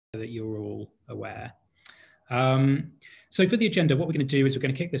that you're all aware. So for the agenda, what we're going to do is we're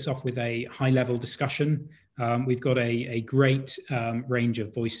going to kick this off with a high-level discussion. We've got a great range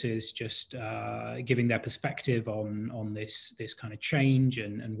of voices just giving their perspective on this kind of change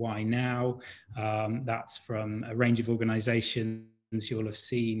and why now. That's from a range of organisations you'll have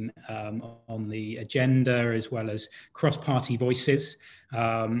seen on the agenda, as well as cross-party voices.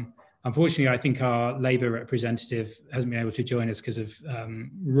 Unfortunately, I think our Labour representative hasn't been able to join us because of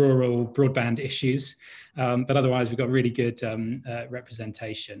rural broadband issues, but otherwise we've got really good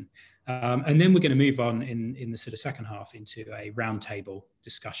representation. And then we're going to move on in the sort of second half into a roundtable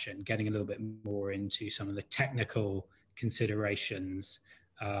discussion, getting a little bit more into some of the technical considerations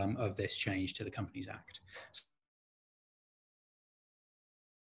of this change to the Companies Act.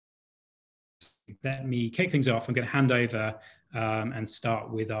 Let me kick things off. I'm going to hand over and start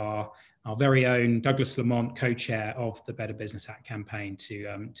with our very own Douglas Lamont, co-chair of the Better Business Act campaign,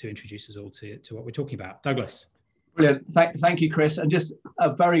 to introduce us all to what we're talking about. Douglas. Brilliant. Thank you, Chris. And just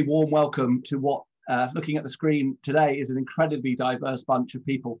a very warm welcome to what, looking at the screen today, is an incredibly diverse bunch of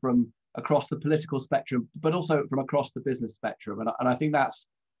people from across the political spectrum, but also from across the business spectrum. And I think that's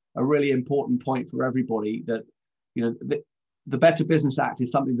a really important point for everybody, that, you know, the Better Business Act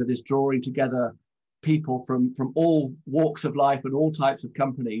is something that is drawing together people from all walks of life and all types of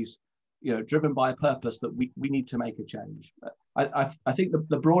companies, you know, driven by a purpose that we need to make a change. I think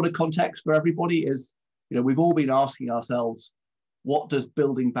the broader context for everybody is, you know, we've all been asking ourselves, what does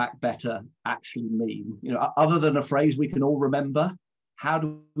building back better actually mean? You know, other than a phrase we can all remember, how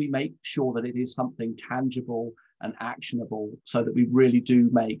do we make sure that it is something tangible and actionable so that we really do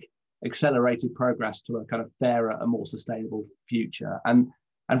make accelerated progress to a kind of fairer and more sustainable future?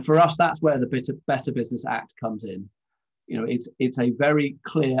 And for us, that's where the Better Business Act comes in. You know, it's a very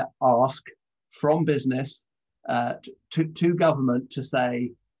clear ask from business to government to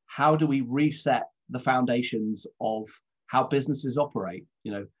say, how do we reset the foundations of how businesses operate?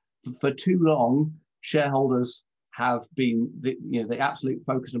 You know, for too long, shareholders have been the absolute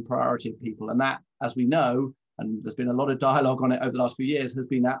focus and priority of people, and that, as we know, and there's been a lot of dialogue on it over the last few years, has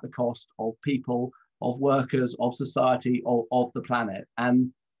been at the cost of people, of workers, of society, of the planet. And,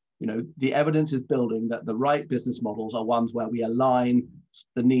 you know, the evidence is building that the right business models are ones where we align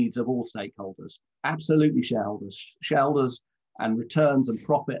the needs of all stakeholders. Absolutely, shareholders and returns and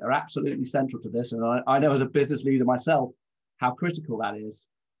profit are absolutely central to this. And I know as a business leader myself how critical that is.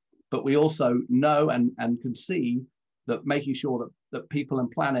 But we also know and can see that making sure that people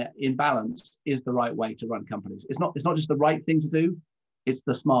and planet in balance is the right way to run companies. It's not just the right thing to do, it's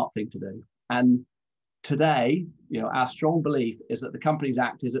the smart thing to do. And today, you know, our strong belief is that the Companies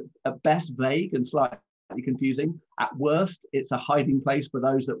Act is at best vague and slightly confusing. At worst, it's a hiding place for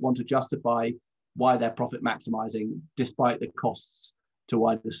those that want to justify why they're profit maximizing despite the costs to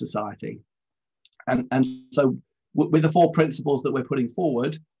wider society. And so with the four principles that we're putting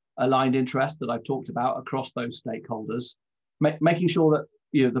forward, aligned interest that I've talked about across those stakeholders, making sure that,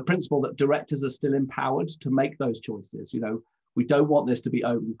 you know, the principle that directors are still empowered to make those choices. You know, we don't want this to be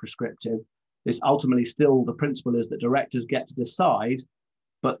overly prescriptive. This ultimately still, the principle is that directors get to decide,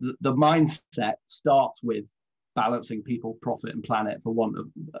 but the mindset starts with balancing people, profit and planet, for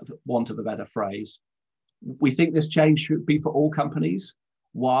want of a better phrase. We think this change should be for all companies.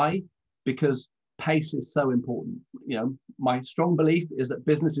 Why? Because pace is so important. You know, my strong belief is that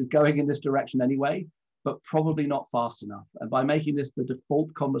business is going in this direction anyway, but probably not fast enough. And by making this the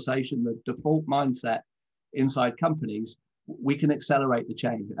default conversation, the default mindset inside companies, we can accelerate the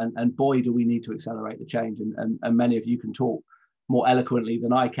change. And boy, do we need to accelerate the change. And many of you can talk more eloquently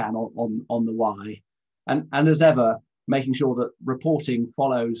than I can on the why. And as ever, making sure that reporting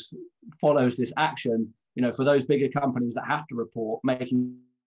follows this action. You know, for those bigger companies that have to report, making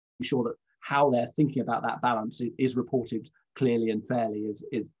sure that how they're thinking about that balance is reported clearly and fairly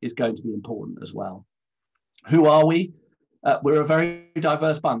is going to be important as well. Who are we? We're a very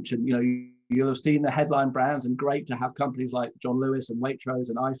diverse bunch, and, you know, you'll have seen the headline brands, and great to have companies like John Lewis and Waitrose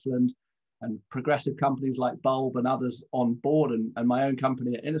and Iceland, and progressive companies like Bulb and others on board, and my own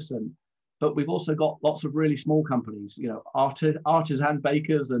company at Innocent. But we've also got lots of really small companies, you know, artisan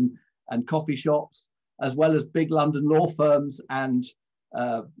bakers and coffee shops, as well as big London law firms and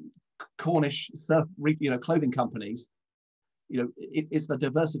Cornish clothing companies. You know, it's the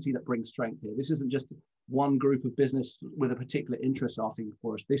diversity that brings strength here. This isn't just one group of business with a particular interest asking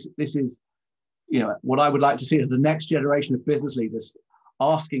for us. This is, you know, what I would like to see as the next generation of business leaders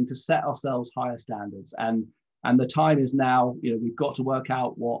asking to set ourselves higher standards. And the time is now. You know, we've got to work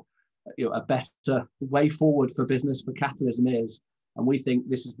out what, you know, a better way forward for business, for capitalism is. And we think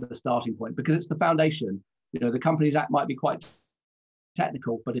this is the starting point because it's the foundation. You know, the Companies Act might be quite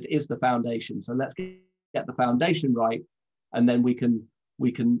technical, but it is the foundation. So let's get the foundation right, and then we can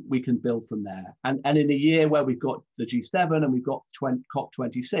build from there. And in a year where we've got the G7 and we've got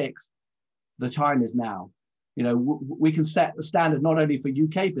COP26, the time is now. You know, we can set the standard not only for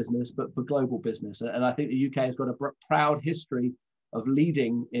UK business but for global business. And I think the UK has got a proud history of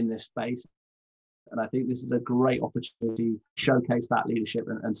leading in this space. And I think this is a great opportunity to showcase that leadership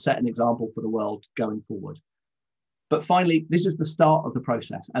and set an example for the world going forward. But finally, this is the start of the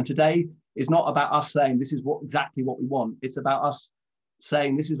process. And today is not about us saying this is exactly what we want. It's about us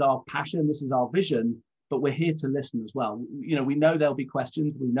saying this is our passion, this is our vision, but we're here to listen as well. You know, we know there'll be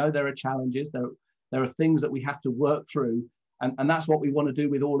questions. We know there are challenges. There are things that we have to work through. And that's what we want to do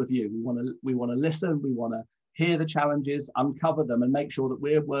with all of you. We want to listen. We want to hear the challenges, uncover them, and make sure that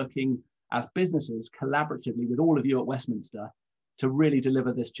we're working as businesses collaboratively with all of you at Westminster to really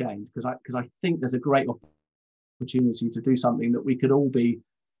deliver this change. Because I think there's a great opportunity to do something that we could all be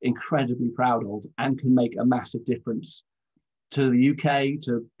incredibly proud of and can make a massive difference to the UK,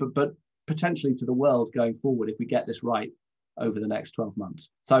 but potentially to the world going forward if we get this right over the next 12 months.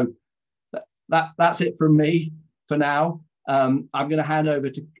 So that's it from me for now. I'm going to hand over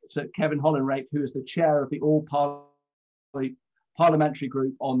to Kevin Hollinrake, who is the chair of the Parliamentary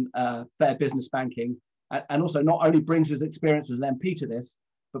Group on Fair Business Banking, and also not only brings his experience as an MP to this,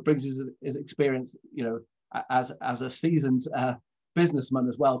 but brings his experience, you know, as a seasoned businessman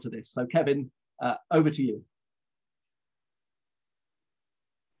as well to this. So Kevin, over to you.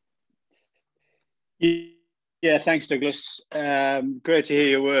 Yeah, thanks, Douglas. Great to hear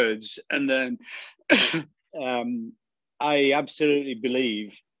your words. And then I absolutely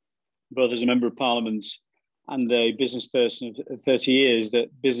believe, both as a member of Parliament and a business person of 30 years, that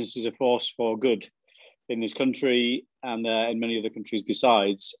business is a force for good in this country and in many other countries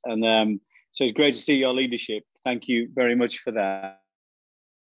besides. And so it's great to see your leadership. Thank you very much for that.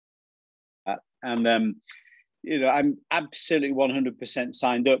 And you know, I'm absolutely 100%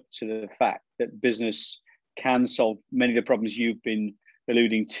 signed up to the fact that business can solve many of the problems you've been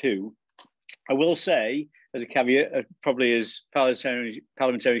alluding to. I will say, as a caveat, probably as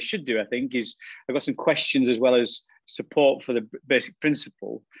parliamentarians should do, I think, is I've got some questions as well as support for the basic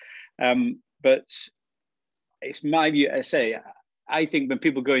principle. But it's my view, I think when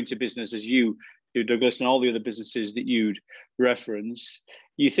people go into business, as you do, Douglas, and all the other businesses that you'd reference,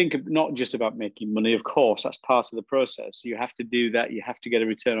 you think not just about making money. Of course, that's part of the process. You have to do that. You have to get a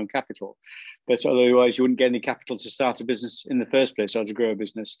return on capital. But otherwise, you wouldn't get any capital to start a business in the first place or to grow a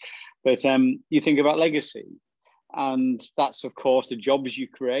business. But you think about legacy. And that's, of course, the jobs you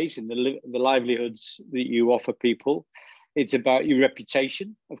create and the livelihoods that you offer people. It's about your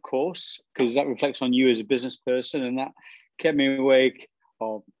reputation, of course, because that reflects on you as a business person. And that kept me awake,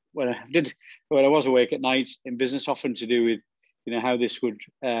 or when I was awake at night in business, often to do with, you know, how this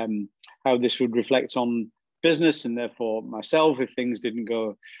would reflect on business and therefore myself if things didn't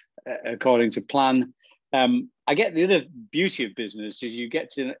go according to plan. I get the other beauty of business is you get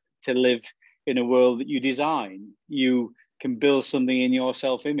to live in a world that you design. You can build something in your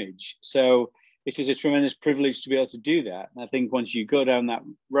self-image. So it is a tremendous privilege to be able to do that. And I think once you go down that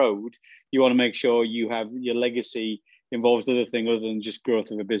road, you want to make sure you have your legacy involves other thing other than just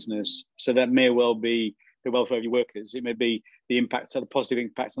growth of a business. So that may well be the welfare of your workers. It may be the impact or the positive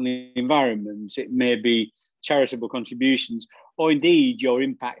impact on the environment. It may be charitable contributions, or indeed your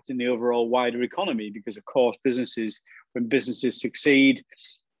impact in the overall wider economy. Because of course, when businesses succeed,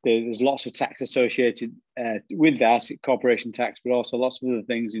 there's lots of tax associated with that, corporation tax, but also lots of other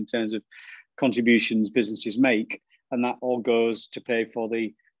things in terms of contributions businesses make, and that all goes to pay for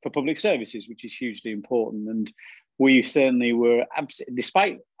public services, which is hugely important. And we certainly were,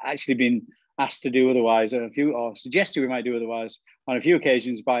 despite actually being asked to do otherwise or suggested we might do otherwise on a few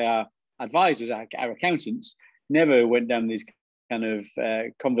occasions by our advisors, our accountants, never went down these kind of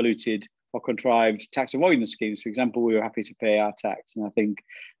convoluted or contrived tax avoidance schemes. For example, we were happy to pay our tax. And I think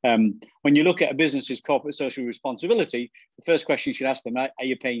when you look at a business's corporate social responsibility, the first question you should ask them, are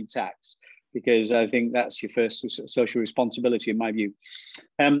you paying tax? Because I think that's your first social responsibility in my view.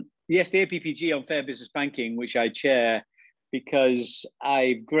 Yes, the APPG on Fair Business Banking, which I chair, because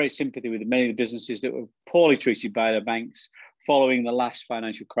I have great sympathy with many of the businesses that were poorly treated by their banks following the last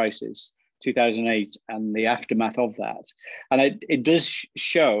financial crisis, 2008, and the aftermath of that. And it does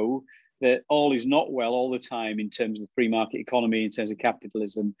show that all is not well all the time in terms of the free market economy, in terms of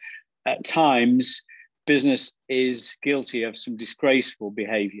capitalism. At times, business is guilty of some disgraceful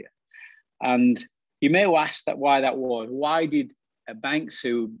behaviour. And you may ask why that was. Why did banks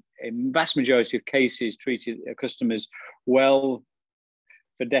who, in vast majority of cases, treated their customers well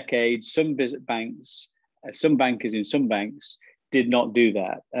for decades, some bankers in some banks did not do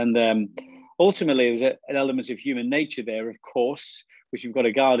that. And ultimately, there's an element of human nature there, of course, which you've got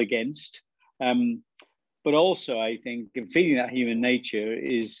to guard against. But also, I think, feeding that human nature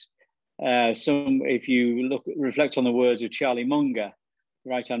is if you reflect on the words of Charlie Munger,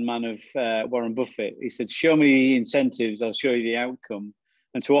 right-hand man of Warren Buffett, he said, "Show me the incentives, I'll show you the outcome."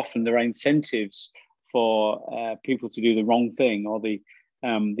 And too often there are incentives for people to do the wrong thing, or the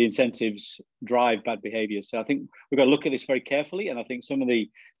incentives drive bad behaviour. So I think we've got to look at this very carefully. And I think some of the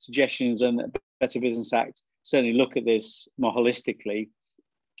suggestions and the Better Business Act certainly look at this more holistically.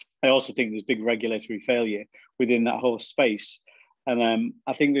 I also think there's big regulatory failure within that whole space. And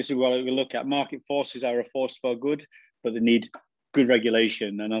I think this is what we look at. Market forces are a force for good, but they need good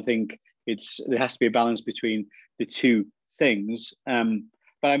regulation. And I think there has to be a balance between the two things.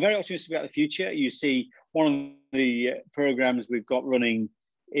 But I'm very optimistic about the future. You see, one of the programs we've got running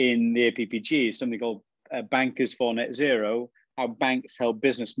in the APPG is something called Bankers for Net Zero, how banks help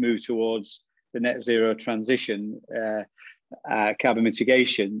business move towards the net zero transition, carbon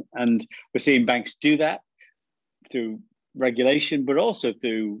mitigation. And we're seeing banks do that through regulation, but also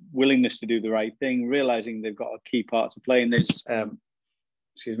through willingness to do the right thing, realizing they've got a key part to play in this.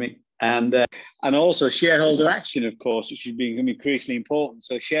 Excuse me. And also shareholder action, of course, which is becoming increasingly important.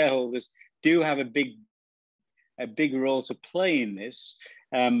 So shareholders do have a big role to play in this,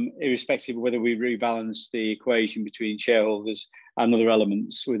 irrespective of whether we rebalance the equation between shareholders and other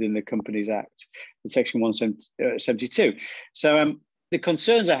elements within the Companies Act in Section 172. So the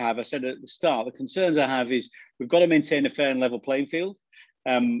concerns I have, I said at the start, the concerns I have is we've got to maintain a fair and level playing field.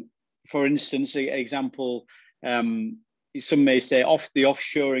 For instance, an example, some may say the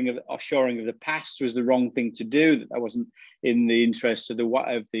offshoring of the past was the wrong thing to do. That wasn't in the interest of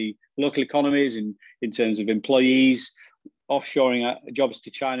the local economies in terms of employees. Offshoring jobs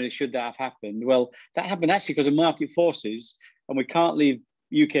to China, should that have happened? Well, that happened actually because of market forces, and we can't leave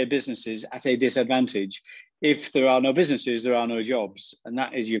UK businesses at a disadvantage. If there are no businesses, there are no jobs, and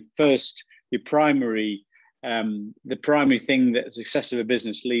that is the primary thing that the success of a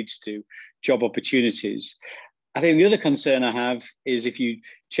business leads to, job opportunities. I think the other concern I have is if you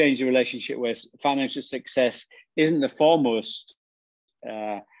change the relationship where financial success isn't the foremost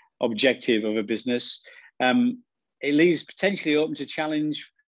objective of a business, it leaves potentially open to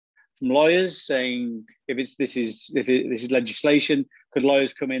challenge from lawyers saying if this is legislation, could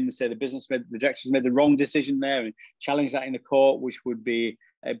lawyers come in and say the directors made the wrong decision there and challenge that in the court, which would be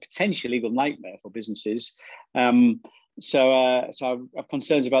a potential legal nightmare for businesses. So I have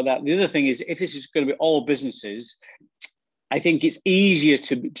concerns about that. The other thing is, if this is going to be all businesses, I think it's easier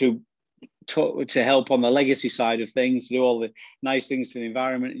to help on the legacy side of things, to do all the nice things for the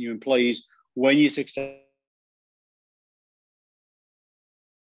environment and your employees when you succeed.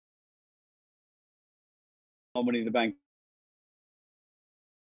 Money in the bank.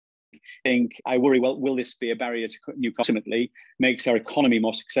 I worry, well, will this be a barrier to new customers? Ultimately, makes our economy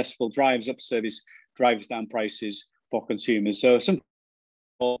more successful, drives up service, drives down prices for consumers. So some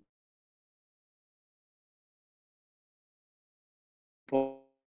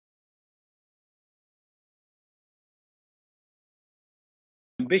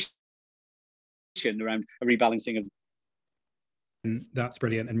ambition around a rebalancing of. That's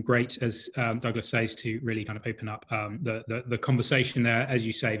brilliant and great, as Douglas says, to really kind of open up the conversation there. As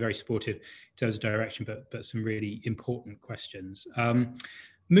you say, very supportive in terms of direction, but some really important questions.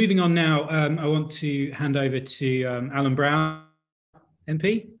 Moving on now, I want to hand over to Alan Brown,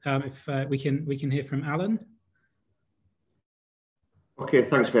 MP. If we can hear from Alan. Okay,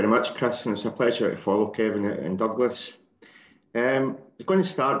 thanks very much, Chris, and it's a pleasure to follow Kevin and Douglas. I'm going to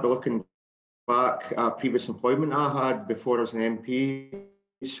start by looking back at previous employment I had before I was an MP.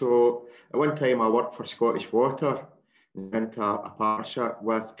 So at one time I worked for Scottish Water into a partnership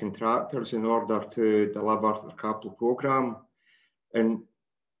with contractors in order to deliver the capital programme. And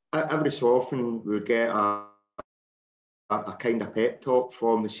every so often we would get a kind of pep talk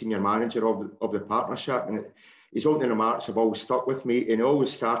from the senior manager of the partnership. And his opening remarks have always stuck with me. And he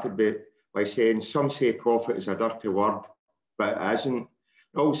always started by saying, some say profit is a dirty word, but it isn't.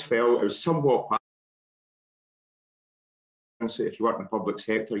 I always felt it was somewhat, if you work in the public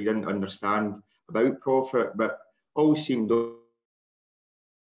sector, you didn't understand about profit, but always seemed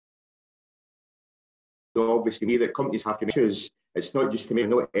obvious to me that companies have to make sure it's not just to make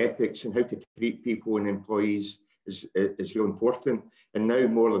ethics, and how to treat people and employees is really important. And now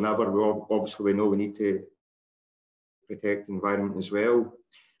more than ever, we know we need to protect the environment as well.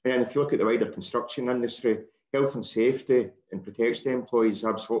 And if you look at the wider construction industry, health and safety and protection of employees is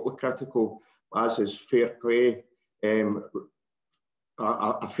absolutely critical, as is fair play,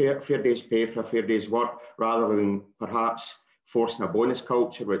 a fair day's pay for a fair day's work, rather than perhaps forcing a bonus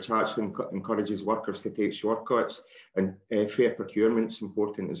culture, which actually encourages workers to take shortcuts, and fair procurement is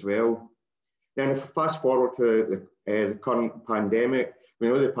important as well. Then if we fast forward to the current pandemic, we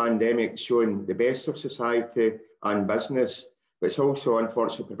know the pandemic is showing the best of society and business, but it's also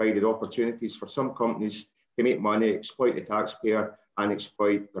unfortunately provided opportunities for some companies to make money, exploit the taxpayer and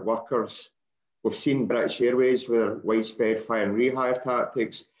exploit their workers. We've seen British Airways with their widespread fire and rehire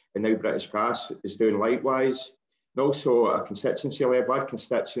tactics, and now British Gas is doing likewise. And also at a constituency level, I had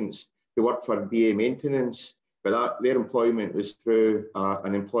constituents who work for BA Maintenance, but their employment was through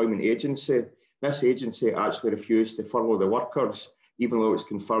an employment agency. This agency actually refused to furlough the workers, even though it was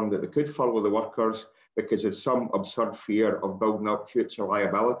confirmed that they could furlough the workers because of some absurd fear of building up future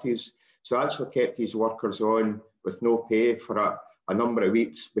liabilities. So I actually kept these workers on with no pay for a number of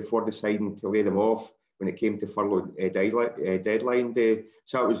weeks before deciding to lay them off when it came to furlough deadline day.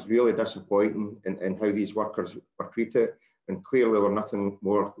 So that was really disappointing in how these workers were treated, and clearly were nothing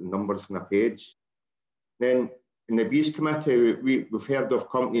more than numbers on a page. Then in the Abuse Committee, we've heard of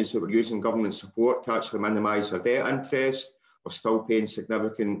companies that were using government support to actually minimise their debt interest, of still paying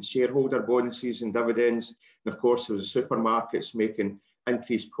significant shareholder bonuses and dividends. And of course, there was supermarkets making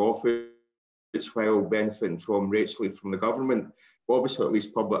increased profits while benefiting from rates relief from the government. But obviously, at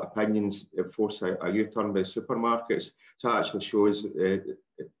least public opinions force a U-turn by supermarkets. So that actually shows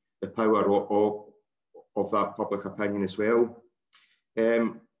the power of that public opinion as well.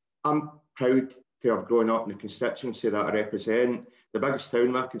 I'm proud to have grown up in the constituency that I represent. The biggest town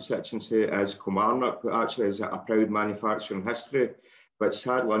in my constituency is Kilmarnock, which actually has a proud manufacturing history. But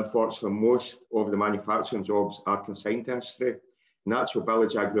sadly, unfortunately, most of the manufacturing jobs are consigned to history. In the actual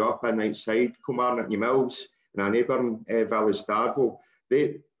village I grew up in outside Kilmarnock, New Mills, in a neighbouring village, Darvel,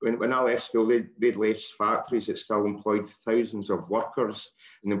 when I left school, they'd left factories that still employed thousands of workers.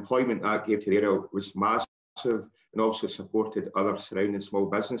 And the employment that gave to the area was massive, and also supported other surrounding small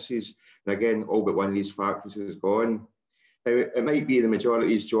businesses. And again, all but one of these factories is gone. Now, it might be the majority of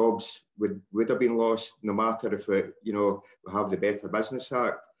these jobs would have been lost, no matter if we have the Better Business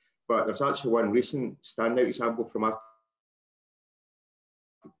Act. But there's actually one recent standout example from our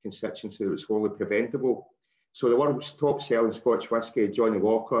constituency that was wholly preventable. So the world's top-selling Scotch whisky, Johnnie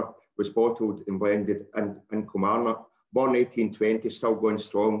Walker, was bottled and blended in Kilmarnock. Born 1820, still going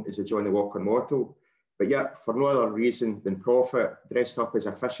strong is the Johnnie Walker motto. But yet, for no other reason than profit, dressed up as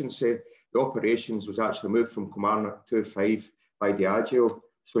efficiency, the operations was actually moved from Kilmarnock to Fife by Diageo.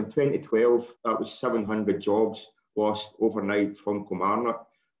 So in 2012, that was 700 jobs lost overnight from Kilmarnock.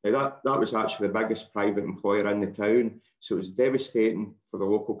 Now that was actually the biggest private employer in the town. So it was devastating for the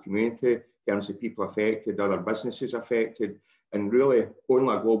local community in terms of people affected, other businesses affected, and really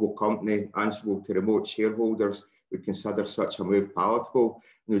only a global company answerable to remote shareholders would consider such a move palatable.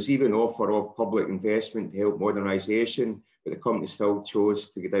 And there was even offer of public investment to help modernisation, but the company still chose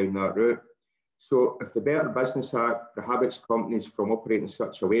to go down that route. So if the Better Business Act prohibits companies from operating in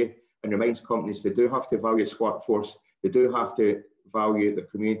such a way and reminds companies they do have to value its workforce, they do have to value the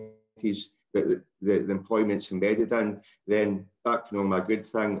communities that the employment's embedded in, then that can only be a good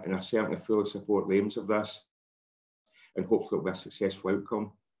thing. And I certainly fully support the aims of this, and hopefully it'll be a successful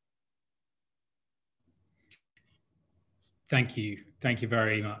outcome. Thank you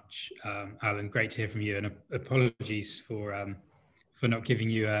very much, Alan. Great to hear from you, and apologies for not giving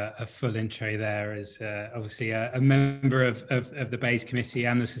you a full intro there, as obviously a member of the BAYS committee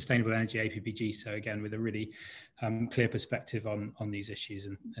and the Sustainable Energy APPG. So again, with a really clear perspective on these issues,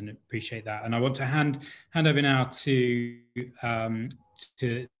 and appreciate that. And I want to hand over now to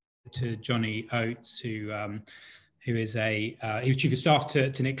Johnny Oates, who is he was Chief of Staff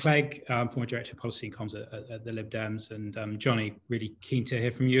to Nick Clegg, former Director of Policy and Comms at the Lib Dems. And Johnny, really keen to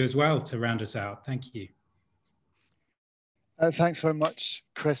hear from you as well to round us out. Thank you. Thanks very much,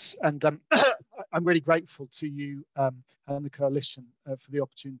 Chris. And I'm really grateful to you and the Coalition for the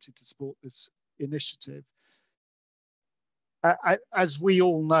opportunity to support this initiative. As we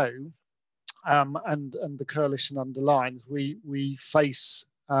all know, and the Coalition underlines, we face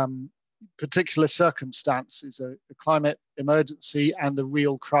particular circumstances, a climate emergency and the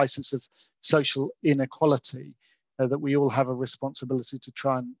real crisis of social inequality that we all have a responsibility to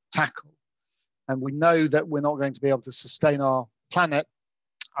try and tackle. And we know that we're not going to be able to sustain our planet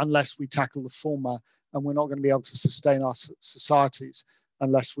unless we tackle the former, and we're not going to be able to sustain our societies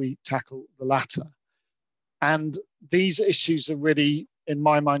unless we tackle the latter. And these issues are really, in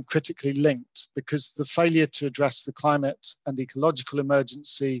my mind, critically linked, because the failure to address the climate and ecological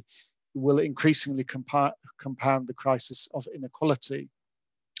emergency will increasingly compound the crisis of inequality.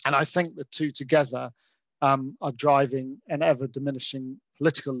 And I think the two together are driving an ever diminishing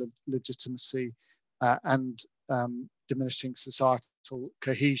political legitimacy and diminishing societal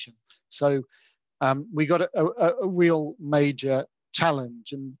cohesion. So we got a real major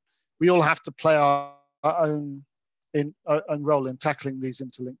challenge, and we all have to play our own role in tackling these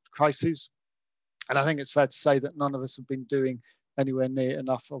interlinked crises. And I think it's fair to say that none of us have been doing anywhere near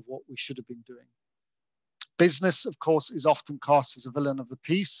enough of what we should have been doing. Business, of course, is often cast as a villain of the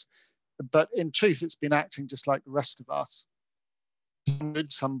piece, but in truth, it's been acting just like the rest of us. Some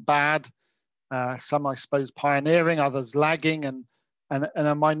good, some bad, some, I suppose, pioneering, others lagging, and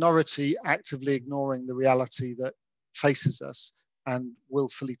a minority actively ignoring the reality that faces us and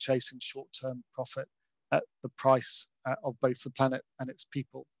willfully chasing short-term profit at the price of both the planet and its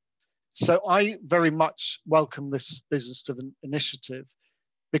people. So I very much welcome this business-driven initiative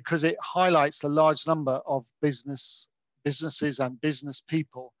because it highlights the large number of businesses and business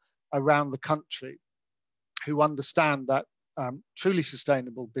people around the country who understand that truly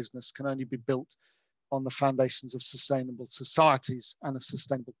sustainable business can only be built on the foundations of sustainable societies and a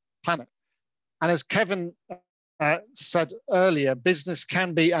sustainable planet. And as Kevin said earlier, business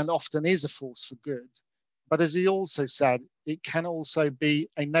can be and often is a force for good. But as he also said, it can also be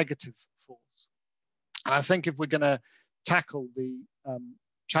a negative force. And I think if we're going to tackle the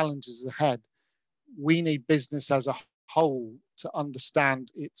challenges ahead, we need business as a whole to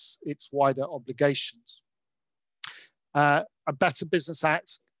understand its wider obligations. A Better Business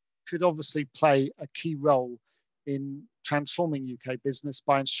Act could obviously play a key role in transforming UK business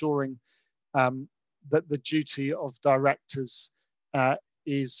by ensuring that the duty of directors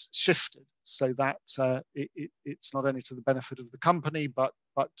is shifted so that it's not only to the benefit of the company, but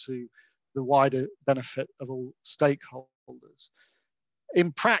to the wider benefit of all stakeholders.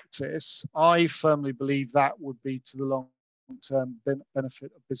 In practice, I firmly believe that would be to the long-term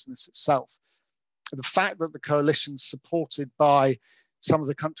benefit of business itself. The fact that the coalition is supported by some of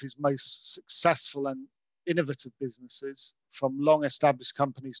the country's most successful and innovative businesses, from long-established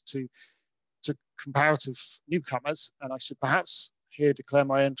companies to comparative newcomers, and I should perhaps here declare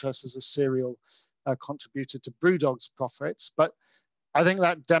my interest as a serial contributor to Brewdog's profits, but I think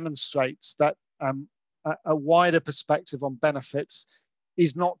that demonstrates that a wider perspective on benefits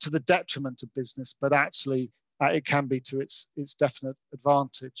is not to the detriment of business, but actually it can be to its definite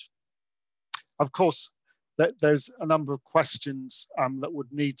advantage. Of course, there's a number of questions that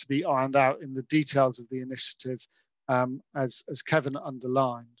would need to be ironed out in the details of the initiative, as Kevin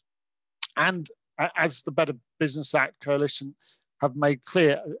underlined. And as the Better Business Act Coalition have made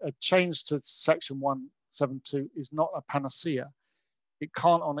clear, a change to Section 172 is not a panacea. It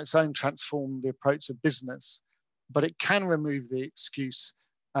can't on its own transform the approach of business, but it can remove the excuse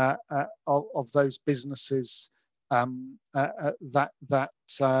of those businesses that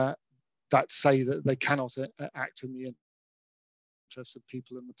say that they cannot act in the interests of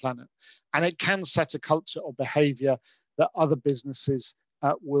people and the planet. And it can set a culture or behavior that other businesses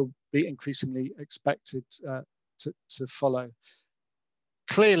will be increasingly expected to follow.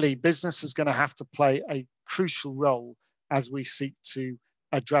 Clearly, business is going to have to play a crucial role as we seek to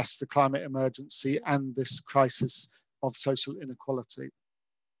address the climate emergency and this crisis of social inequality.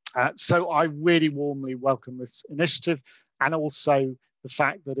 So I really warmly welcome this initiative, and also the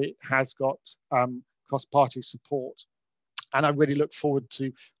fact that it has got cross-party support. And I really look forward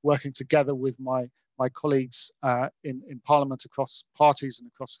to working together with my colleagues in Parliament across parties and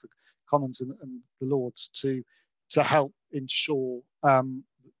across the Commons and the Lords to help ensure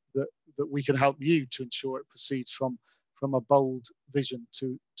that we can help you to ensure it proceeds from a bold vision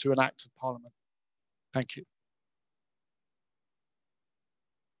to an act of Parliament. Thank you.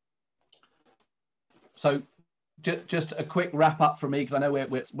 So just a quick wrap up from me, because I know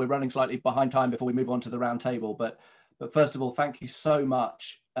we're running slightly behind time before we move on to the round table. But first of all, thank you so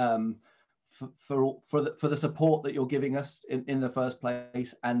much for the support that you're giving us in the first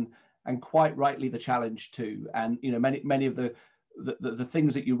place, and quite rightly the challenge too. And you know, many of the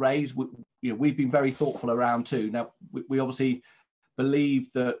things that you raise, we've been very thoughtful around too. Now we obviously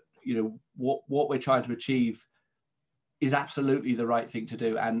believe that what we're trying to achieve is absolutely the right thing to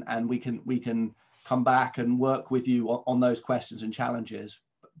do, and we can come back and work with you on those questions and challenges.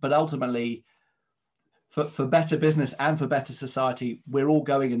 But ultimately, for better business and for better society, we're all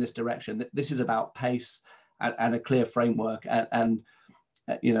going in this direction. This is about pace and a clear framework, and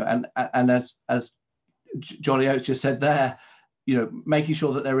as Johnny Oates just said there, making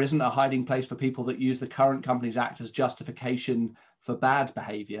sure that there isn't a hiding place for people that use the current Companies Act as justification for bad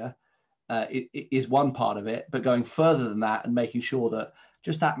behaviour is one part of it. But going further than that and making sure that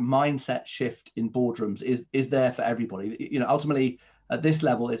just that mindset shift in boardrooms is there for everybody. Ultimately at this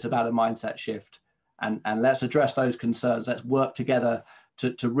level, it's about a mindset shift, and let's address those concerns. Let's work together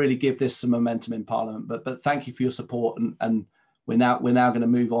to really give this some momentum in Parliament. But thank you for your support, and we're now going to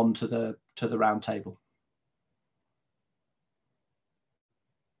move on to the round table.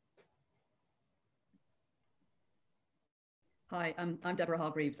 Hi, I'm Deborah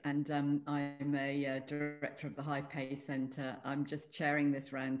Hargreaves, and I'm a director of the High Pay Centre. I'm just chairing this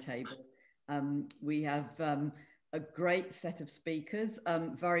roundtable. We have a great set of speakers,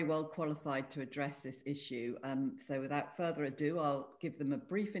 very well qualified to address this issue. So without further ado, I'll give them a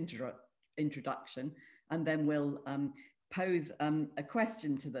brief introduction, and then we'll pose a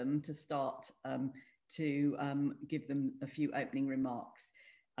question to them to start to give them a few opening remarks.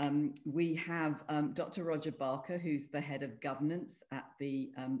 We have Dr. Roger Barker, who's the head of governance at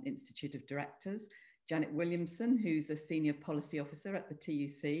the Institute of Directors, Janet Williamson, who's a senior policy officer at the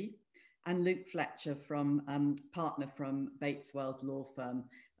TUC, and Luke Fletcher, partner from Bates Wells law firm,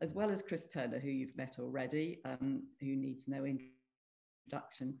 as well as Chris Turner, who you've met already, who needs no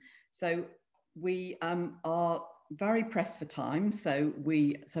introduction. So we are very pressed for time, so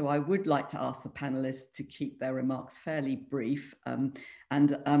I would like to ask the panelists to keep their remarks fairly brief, and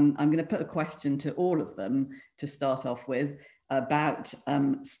I'm going to put a question to all of them to start off with about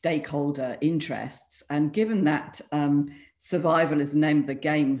stakeholder interests. And given that survival is the name of the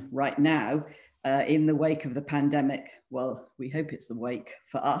game right now, in the wake of the pandemic, well, we hope it's the wake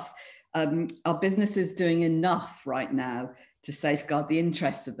for us, are businesses doing enough right now to safeguard the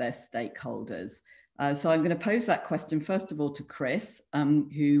interests of their stakeholders? So I'm going to pose that question, first of all, to Chris,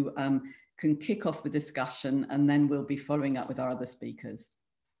 who can kick off the discussion, and then we'll be following up with our other speakers.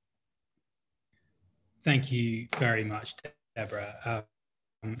 Thank you very much, Deborah.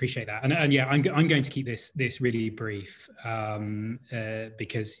 Appreciate that. And yeah, I'm going to keep this really brief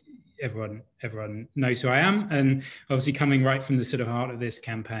because everyone knows who I am, and obviously coming right from the sort of heart of this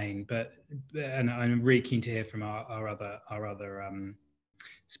campaign. And I'm really keen to hear from our other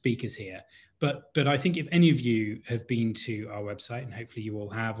speakers here. But I think if any of you have been to our website, and hopefully you all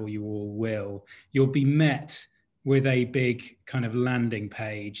have, or you all will, you'll be met with a big kind of landing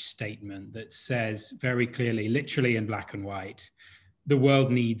page statement that says very clearly, literally in black and white, the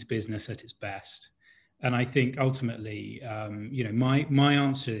world needs business at its best. And I think ultimately, my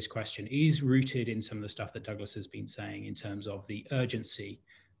answer to this question is rooted in some of the stuff that Douglas has been saying in terms of the urgency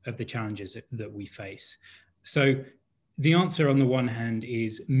of the challenges that we face. So the answer on the one hand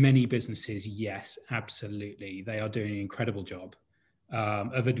is many businesses, yes, absolutely. They are doing an incredible job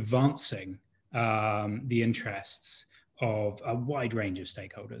of advancing the interests of a wide range of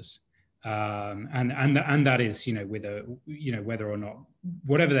stakeholders. And that is, whether or not,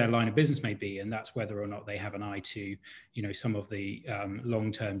 whatever their line of business may be, and that's whether or not they have an eye to, some of the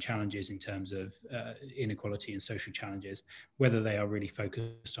long-term challenges in terms of inequality and social challenges, whether they are really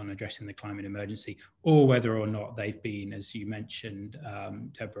focused on addressing the climate emergency, or whether or not they've been, as you mentioned,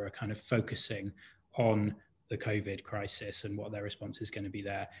 Deborah, kind of focusing on the COVID crisis and what their response is going to be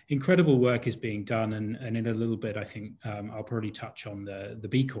there. Incredible work is being done, and in a little bit, I think I'll probably touch on the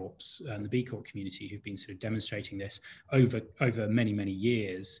B Corps and the B Corp community who've been sort of demonstrating this over many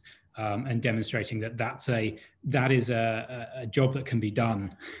years, and demonstrating that is a job that can be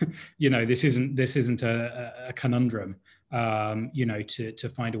done. This isn't a conundrum. To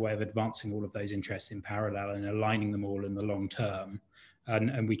find a way of advancing all of those interests in parallel and aligning them all in the long term.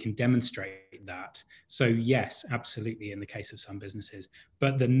 And we can demonstrate that. So yes, absolutely in the case of some businesses.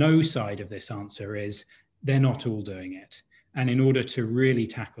 But the no side of this answer is they're not all doing it. And in order to really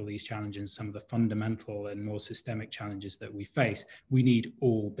tackle these challenges, some of the fundamental and more systemic challenges that we face, we need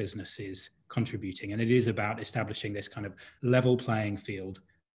all businesses contributing. And it is about establishing this kind of level playing field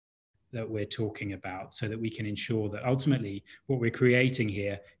that we're talking about, so that we can ensure that ultimately what we're creating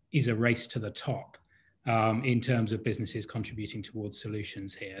here is a race to the top. In terms of businesses contributing towards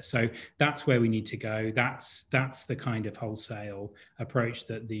solutions here. So that's where we need to go. That's the kind of wholesale approach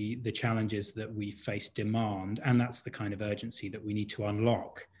that the challenges that we face demand, and that's the kind of urgency that we need to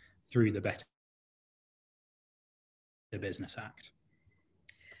unlock through the Better Business Act.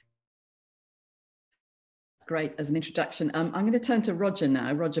 Great, as an introduction. I'm going to turn to Roger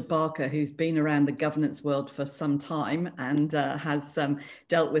now, Roger Barker, who's been around the governance world for some time and has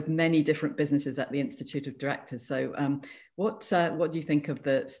dealt with many different businesses at the Institute of Directors. So what do you think of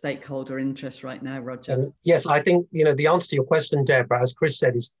the stakeholder interest right now, Roger? Yes, I think, the answer to your question, Deborah, as Chris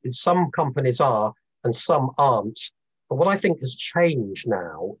said, is some companies are and some aren't. But what I think has changed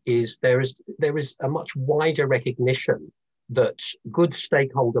now is there is a much wider recognition that good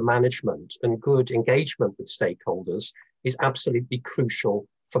stakeholder management and good engagement with stakeholders is absolutely crucial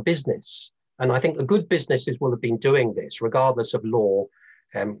for business. And I think the good businesses will have been doing this, regardless of law,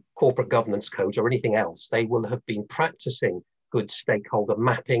 corporate governance codes or anything else. They will have been practicing good stakeholder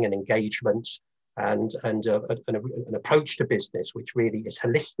mapping and engagement, and an approach to business which really is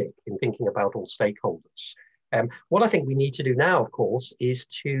holistic in thinking about all stakeholders. What I think we need to do now, of course, is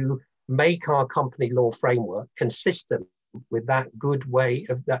to make our company law framework consistent with that good way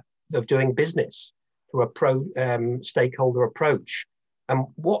of doing business through a stakeholder approach. And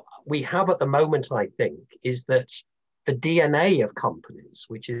what we have at the moment, I think, is that the DNA of companies,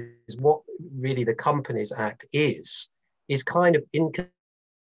 which is what really the Companies Act is kind of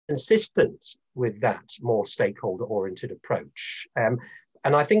inconsistent with that more stakeholder-oriented approach.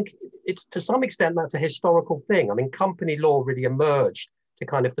 And I think it's, to some extent, that's a historical thing. I mean, company law really emerged to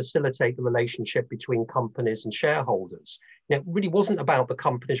kind of facilitate the relationship between companies and shareholders. It really wasn't about the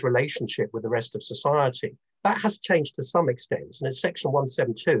company's relationship with the rest of society. That has changed to some extent. And Section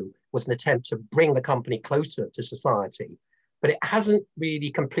 172 was an attempt to bring the company closer to society, but it hasn't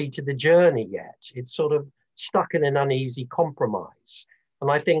really completed the journey yet. It's sort of stuck in an uneasy compromise. And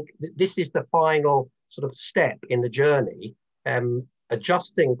I think that this is the final sort of step in the journey,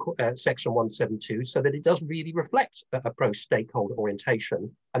 adjusting Section 172 so that it does really reflect a pro-stakeholder orientation.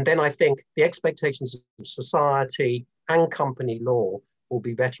 And then I think the expectations of society and company law will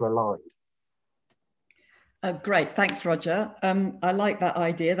be better aligned. Great, thanks, Roger. I like that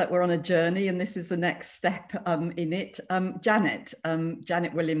idea that we're on a journey and this is the next step in it. Janet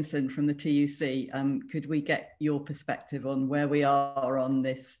Williamson from the TUC, could we get your perspective on where we are on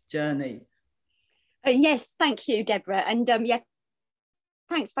this journey? Yes, thank you, Deborah. And yeah,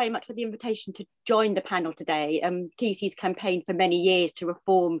 thanks very much for the invitation to join the panel today. TUC's campaigned for many years to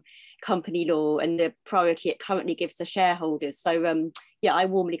reform company law and the priority it currently gives to shareholders. So yeah, I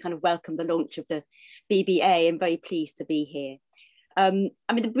warmly kind of welcome the launch of the BBA and very pleased to be here. I mean,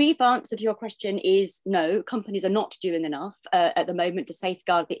 the brief answer to your question is no, companies are not doing enough at the moment to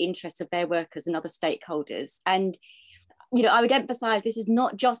safeguard the interests of their workers and other stakeholders. And you know, I would emphasize this is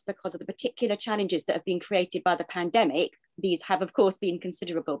not just because of the particular challenges that have been created by the pandemic. These have, of course, been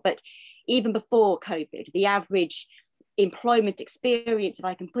considerable, but even before COVID, the average employment experience, if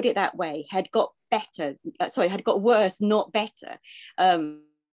I can put it that way, had got worse, not better,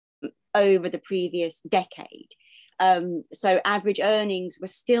 over the previous decade. So average earnings were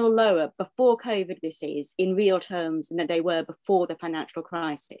still lower before COVID, this is, in real terms, than they were before the financial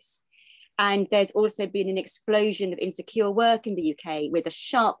crisis. And there's also been an explosion of insecure work in the UK, with a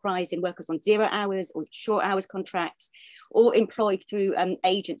sharp rise in workers on 0 hours or short hours contracts, or employed through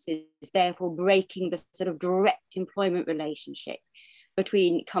agencies, therefore breaking the sort of direct employment relationship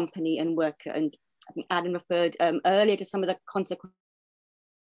between company and worker. And I think Adam referred earlier to some of the consequences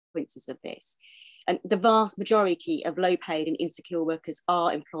of this. And the vast majority of low paid and insecure workers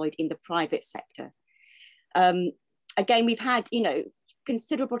are employed in the private sector. Again, we've had, you know,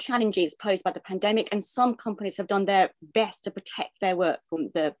 considerable challenges posed by the pandemic, and some companies have done their best to protect their work from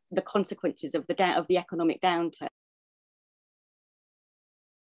the consequences of the economic downturn.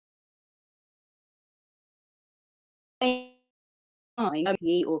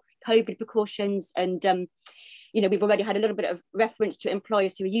 Or COVID precautions, and you know, we've already had a little bit of reference to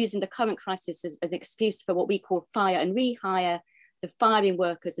employers who are using the current crisis as an excuse for what we call fire and rehire, so firing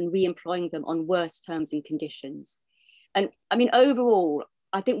workers and re-employing them on worse terms and conditions. And I mean, overall,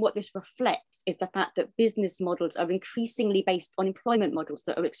 I think what this reflects is the fact that business models are increasingly based on employment models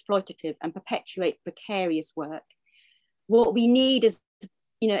that are exploitative and perpetuate precarious work. What we need is,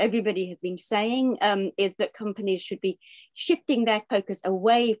 you know, everybody has been saying, is that companies should be shifting their focus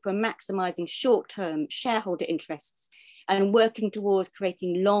away from maximizing short-term shareholder interests and working towards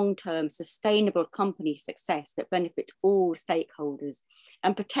creating long-term sustainable company success that benefits all stakeholders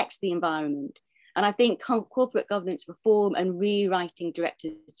and protects the environment. And I think corporate governance reform and rewriting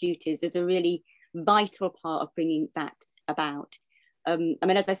directors' duties is a really vital part of bringing that about. I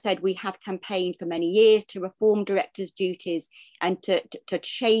mean, as I said, we have campaigned for many years to reform directors' duties and to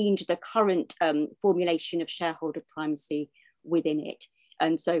change the current formulation of shareholder primacy within it.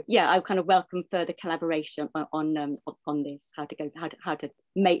 And so, yeah, I kind of welcome further collaboration on this, how to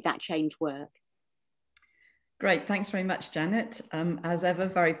make that change work. Great, thanks very much, Janet. As ever,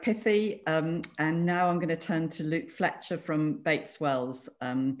 very pithy. And now I'm going to turn to Luke Fletcher from Bates Wells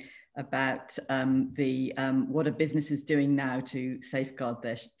about what are businesses doing now to safeguard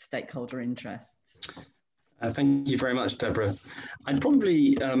their stakeholder interests. Thank you very much, Deborah. I'd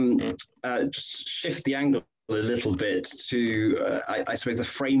probably just shift the angle a little bit to, I suppose, a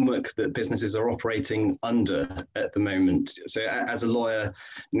framework that businesses are operating under at the moment. So as a lawyer,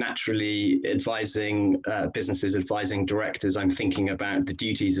 naturally advising businesses, advising directors, I'm thinking about the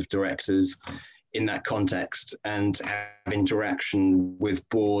duties of directors in that context and have interaction with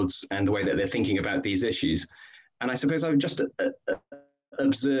boards and the way that they're thinking about these issues. And I suppose I would just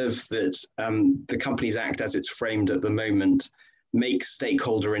observe that the Companies Act, as it's framed at the moment, makes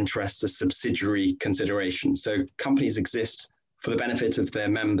stakeholder interests a subsidiary consideration. So companies exist for the benefit of their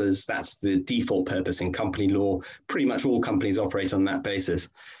members. That's the default purpose in company law. Pretty much all companies operate on that basis.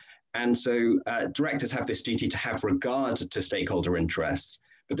 And so directors have this duty to have regard to stakeholder interests.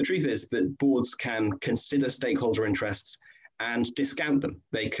 But the truth is that boards can consider stakeholder interests and discount them.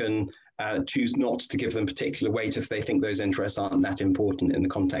 They can choose not to give them particular weight if they think those interests aren't that important in the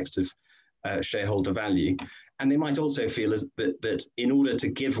context of shareholder value. And they might also feel that in order to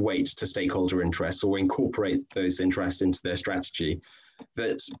give weight to stakeholder interests or incorporate those interests into their strategy,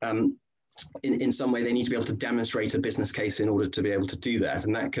 that in some way they need to be able to demonstrate a business case in order to be able to do that.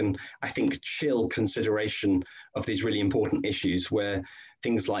 And that can, I think, chill consideration of these really important issues where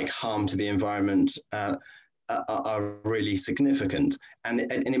things like harm to the environment are really significant. And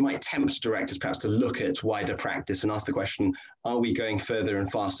it might tempt directors perhaps to look at wider practice and ask the question, are we going further and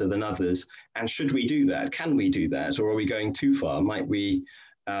faster than others? And should we do that? Can we do that? Or are we going too far? Might we,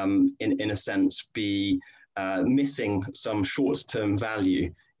 in a sense, be missing some short-term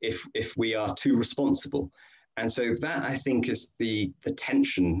value if we are too responsible? And so that, I think, is the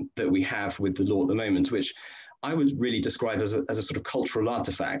tension that we have with the law at the moment, which I would really describe as a sort of cultural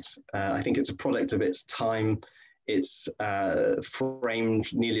artifact. I think it's a product of its time. It's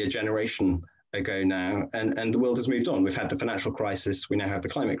framed nearly a generation ago now, and the world has moved on. We've had the financial crisis, we now have the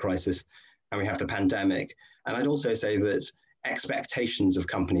climate crisis, and we have the pandemic. And I'd also say that expectations of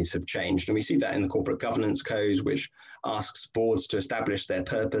companies have changed. And we see that in the Corporate Governance Code, which asks boards to establish their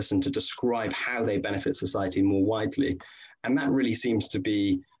purpose and to describe how they benefit society more widely. And that really seems to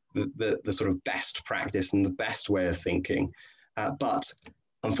be the sort of best practice and the best way of thinking. But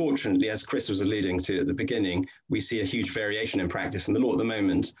unfortunately, as Chris was alluding to at the beginning, we see a huge variation in practice, and the law at the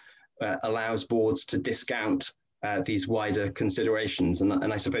moment allows boards to discount these wider considerations.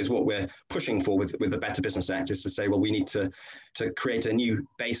 And I suppose what we're pushing for with the Better Business Act is to say, well, we need to create a new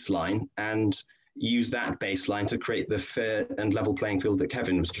baseline and use that baseline to create the fair and level playing field that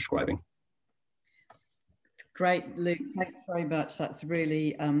Kevin was describing. Great, Luke, thanks very much. That's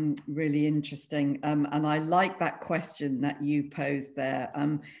really, really interesting. And I like that question that you posed there,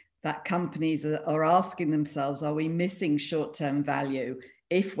 that companies are asking themselves, are we missing short-term value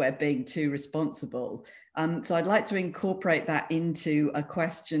if we're being too responsible? So I'd like to incorporate that into a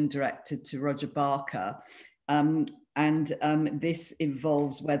question directed to Roger Barker. This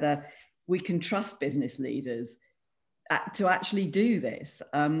involves whether we can trust business leaders to actually do this,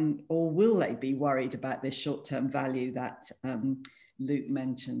 or will they be worried about this short-term value that Luke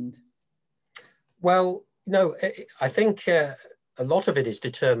mentioned? Well, no, I think a lot of it is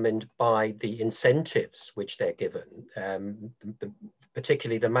determined by the incentives which they're given,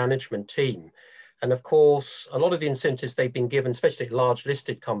 particularly the management team. And of course, a lot of the incentives they've been given, especially at large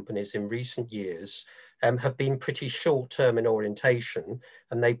listed companies in recent years, have been pretty short-term in orientation,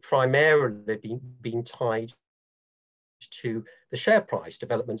 and they've primarily been tied to the share price,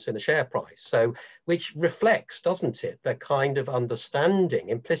 developments in the share price. So, which reflects, doesn't it, the kind of understanding,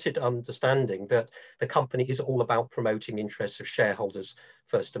 implicit understanding that the company is all about promoting the interests of shareholders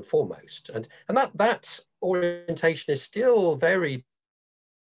first and foremost. And that orientation is still very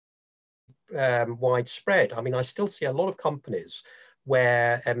widespread. I mean, I still see a lot of companies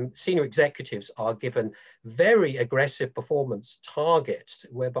where senior executives are given very aggressive performance targets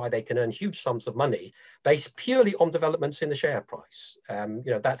whereby they can earn huge sums of money based purely on developments in the share price. You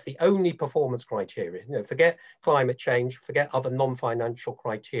know, that's the only performance criteria. You know, forget climate change, forget other non-financial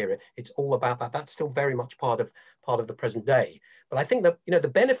criteria. It's all about that. That's still very much part of the present day. But I think that, you know, the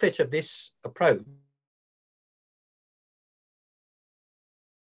benefit of this approach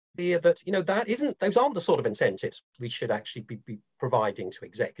that, you know, those aren't the sort of incentives we should actually be providing to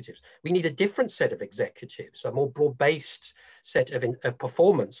executives. We need a different set of executives, a more broad-based set of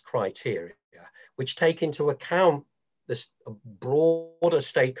performance criteria, which take into account this broader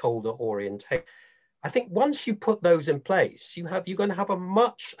stakeholder orientation. I think once you put those in place, you're going to have a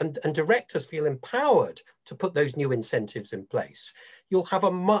much, and directors feel empowered to put those new incentives in place. You'll have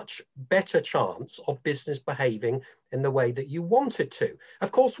a much better chance of business behaving in the way that you want it to.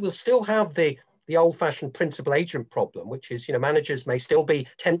 Of course, we'll still have the old-fashioned principal agent problem, which is, you know, managers may still be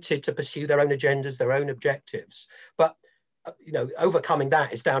tempted to pursue their own agendas, their own objectives. But, you know, overcoming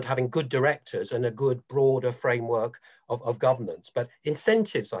that is down to having good directors and a good broader framework of governance. But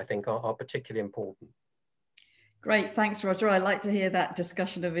incentives, I think, are particularly important. Great, thanks, Roger. I like to hear that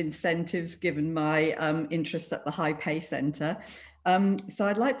discussion of incentives, given my interests at the High Pay Centre. So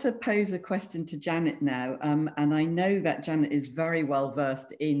I'd like to pose a question to Janet now, and I know that Janet is very well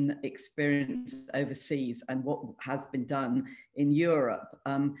versed in experience overseas and what has been done in Europe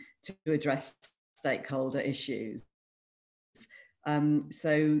to address stakeholder issues.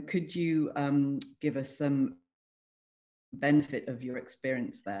 So could you give us some benefit of your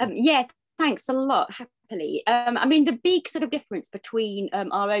experience there? Yeah, thanks a lot, happily. I mean, the big sort of difference between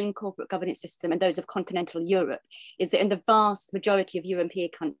our own corporate governance system and those of continental Europe is that in the vast majority of European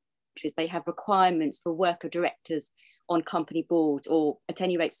countries, they have requirements for worker directors on company boards, or at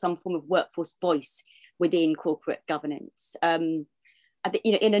any rate, some form of workforce voice within corporate governance. You know,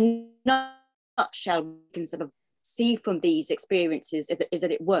 in a nutshell, we can sort of see from these experiences is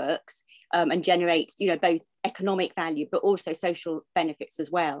that it works and generates, you know, both economic value but also social benefits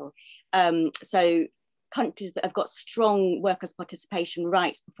as well. So countries that have got strong workers' participation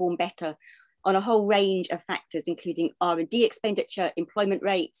rights perform better on a whole range of factors, including R&D expenditure, employment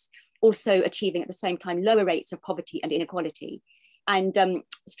rates, also achieving at the same time lower rates of poverty and inequality. And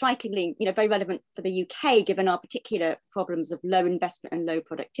strikingly, you know, very relevant for the UK, given our particular problems of low investment and low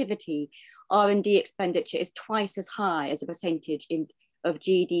productivity, R&D expenditure is twice as high as a percentage of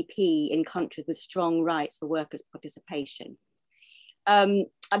GDP in countries with strong rights for workers' participation. I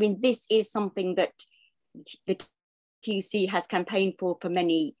mean, this is something that the QC has campaigned for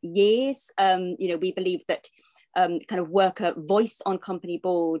many years. You know, we believe that kind of worker voice on company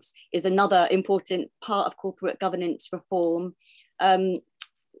boards is another important part of corporate governance reform.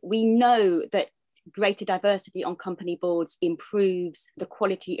 We know that greater diversity on company boards improves the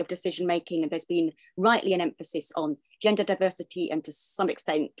quality of decision making, and there's been rightly an emphasis on gender diversity and to some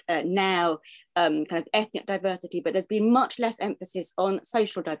extent now kind of ethnic diversity, but there's been much less emphasis on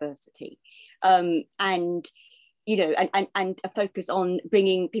social diversity, and you know, and a focus on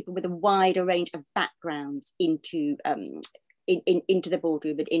bringing people with a wider range of backgrounds into the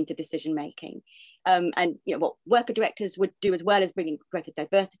boardroom and into decision making. And you know, what worker directors would do, as well as bringing greater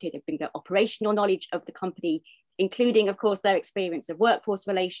diversity, they bring their operational knowledge of the company, including, of course, their experience of workforce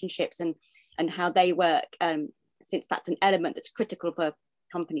relationships and how they work, since that's an element that's critical for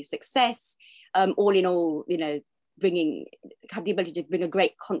company success. All in all, you know, have the ability to bring a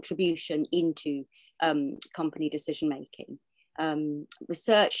great contribution into company decision making.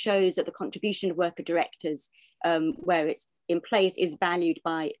 Research shows that the contribution of worker directors, where it's in place, is valued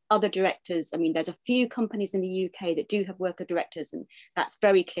by other directors. I mean, there's a few companies in the UK that do have worker directors, and that's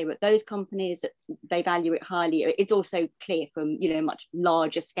very clear at those companies that they value it highly. It's also clear from, you know, much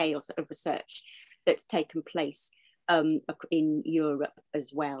larger scales of research that's taken place in Europe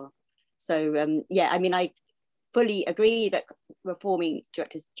as well. So yeah, I mean, I fully agree that reforming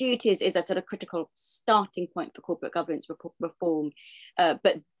directors' duties is a sort of critical starting point for corporate governance reform,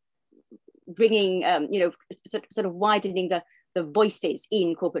 but bringing, you know, sort of widening the voices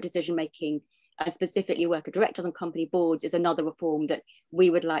in corporate decision making, and specifically worker directors on company boards, is another reform that we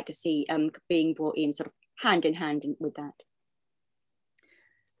would like to see being brought in sort of hand in hand with that.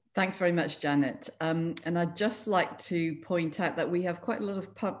 Thanks very much, Janet. And I'd just like to point out that we have quite a lot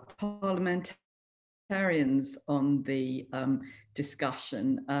of parliamentarians on the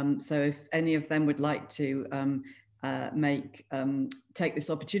discussion. So if any of them would like to take this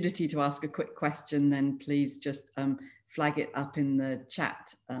opportunity to ask a quick question, then please just flag it up in the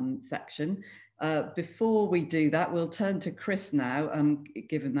chat section. Before we do that, we'll turn to Chris now,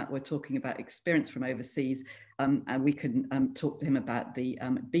 given that we're talking about experience from overseas, and we can talk to him about the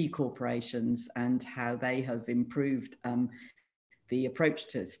B corporations and how they have improved the approach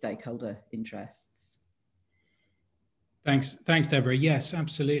to stakeholder interests. Thanks, Deborah. Yes,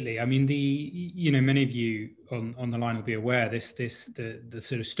 absolutely. I mean, you know, many of you on the line will be aware the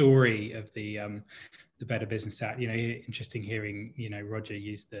sort of story of the Better Business Act. You know, interesting hearing, you know, Roger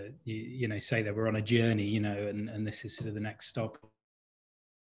use you know, say that we're on a journey, you know, and this is sort of the next stop.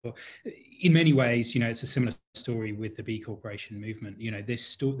 In many ways, you know, it's a similar story with the B Corporation movement. You know, the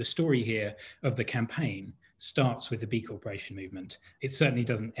story here of the campaign starts with the B Corporation movement. It certainly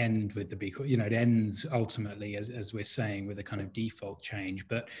doesn't end with the B Corp, you know, it ends ultimately, as we're saying, with a kind of default change.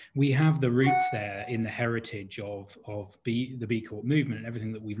 But we have the roots there in the heritage of the B Corp movement and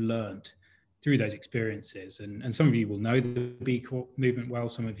everything that we've learned through those experiences. And some of you will know the B Corp movement well,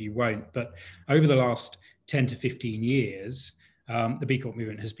 some of you won't. But over the last 10 to 15 years, the B Corp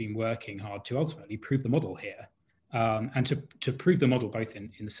movement has been working hard to ultimately prove the model here. And to prove the model both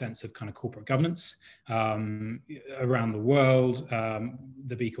in the sense of kind of corporate governance around the world.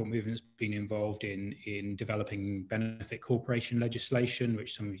 The B Corp movement has been involved in developing benefit corporation legislation,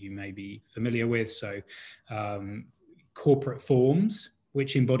 which some of you may be familiar with. So corporate forms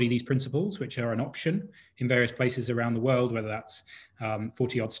which embody these principles, which are an option in various places around the world, whether that's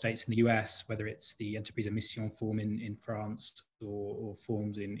 40-odd states in the US, whether it's the Entreprise à Mission form in France or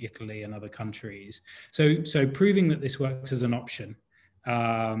forms in Italy and other countries. So proving that this works as an option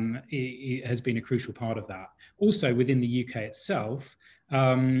it has been a crucial part of that. Also within the UK itself,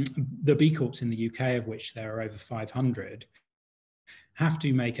 the B Corps in the UK, of which there are over 500, have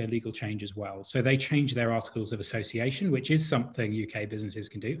to make a legal change as well. So they change their articles of association, which is something UK businesses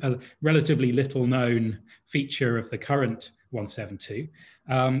can do, a relatively little known feature of the current 172.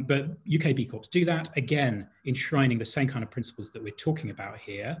 But UK B Corps do that, again, enshrining the same kind of principles that we're talking about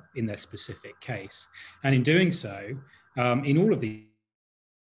here in their specific case. And in doing so, in all of the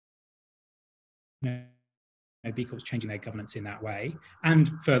B Corps changing their governance in that way, and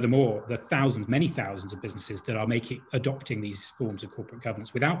furthermore, the thousands, many thousands of businesses that are adopting these forms of corporate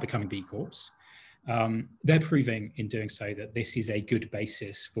governance without becoming B Corps, they're proving in doing so that this is a good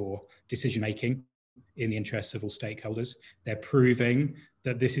basis for decision making in the interests of all stakeholders. They're proving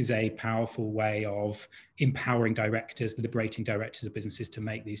that this is a powerful way of empowering directors, liberating directors of businesses to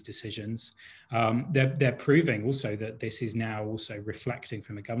make these decisions. They're proving also that this is now also reflecting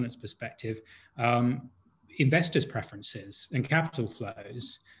from a governance perspective investors' preferences and capital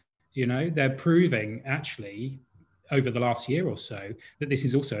flows. You know, they're proving actually over the last year or so that this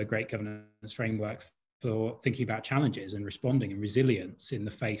is also a great governance framework for thinking about challenges and responding and resilience in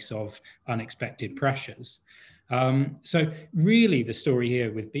the face of unexpected pressures. So really the story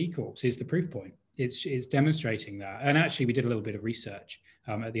here with B Corps is the proof point. It's demonstrating that. And actually we did a little bit of research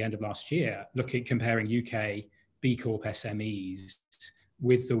at the end of last year, comparing UK B Corp SMEs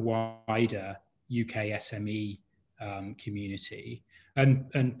with the wider UK SME community.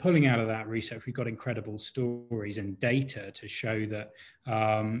 And pulling out of that research, we've got incredible stories and data to show that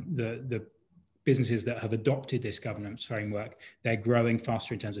the businesses that have adopted this governance framework, they're growing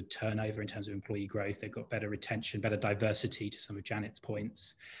faster in terms of turnover, in terms of employee growth. They've got better retention, better diversity, to some of Janet's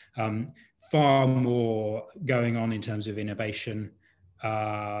points. Far more going on in terms of innovation.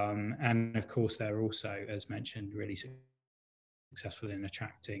 And of course, they're also, as mentioned, really successful in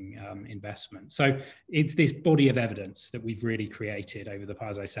attracting investment. So it's this body of evidence that we've really created over the,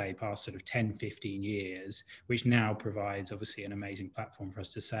 as I say, past sort of 10, 15 years, which now provides obviously an amazing platform for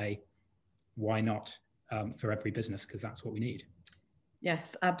us to say, why not for every business, because that's what we need.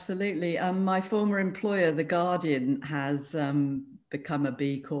 Yes, absolutely. My former employer, The Guardian, has become a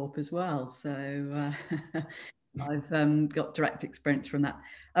B Corp as well. So I've got direct experience from that.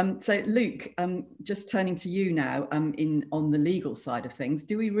 So Luke, just turning to you now on the legal side of things,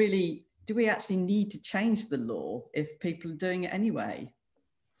 do we actually need to change the law if people are doing it anyway?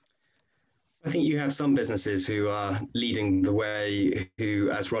 I think you have some businesses who are leading the way, who,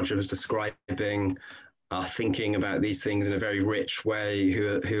 as Roger was describing, are thinking about these things in a very rich way,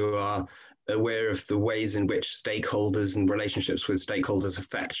 who are aware of the ways in which stakeholders and relationships with stakeholders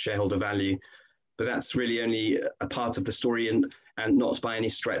affect shareholder value. But that's really only a part of the story and not by any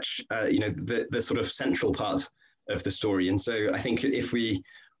stretch, the sort of central part of the story. And so I think if we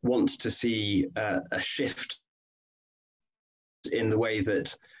want to see a shift in the way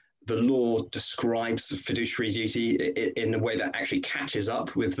that the law describes fiduciary duty in a way that actually catches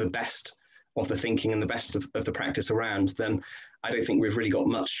up with the best of the thinking and the best of the practice around, then I don't think we've really got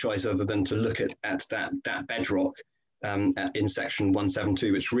much choice other than to look at that bedrock in section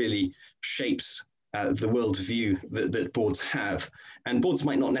 172, which really shapes the worldview that boards have. And boards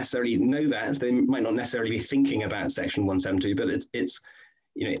might not necessarily know that, they might not necessarily be thinking about section 172, but it's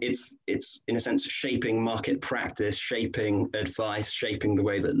in a sense shaping market practice, shaping advice, shaping the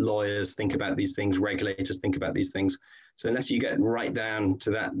way that lawyers think about these things, regulators think about these things. So unless you get right down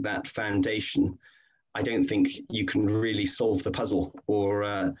to that foundation, I don't think you can really solve the puzzle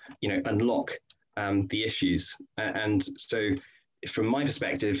or unlock the issues. And so from my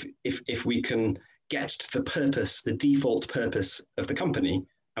perspective, if we can get to the purpose, the default purpose of the company,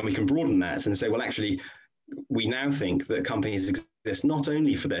 and we can broaden that and say, well, actually, we now think that companies exist not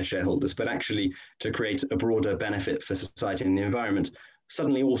only for their shareholders, but actually to create a broader benefit for society and the environment,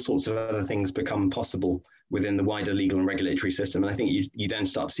 suddenly all sorts of other things become possible within the wider legal and regulatory system. And I think you then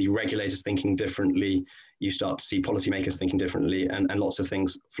start to see regulators thinking differently, you start to see policymakers thinking differently, and lots of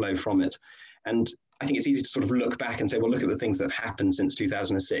things flow from it. And I think it's easy to sort of look back and say, well, look at the things that have happened since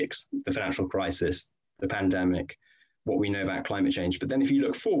 2006, the financial crisis, the pandemic, what we know about climate change. But then if you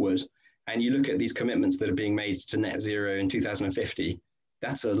look forward, and you look at these commitments that are being made to net zero in 2050,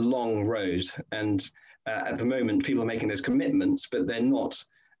 that's a long road. And at the moment, people are making those commitments, but they're not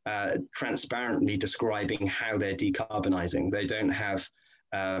transparently describing how they're decarbonizing. They don't have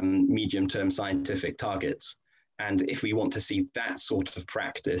medium-term scientific targets. And if we want to see that sort of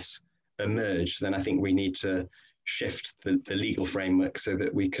practice emerge, then I think we need to shift the legal framework so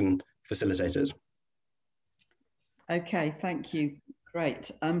that we can facilitate it. Okay, thank you.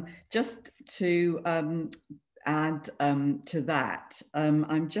 Great. Just to add to that,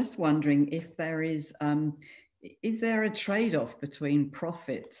 I'm just wondering if there is there a trade-off between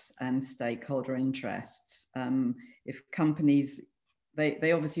profits and stakeholder interests? If companies,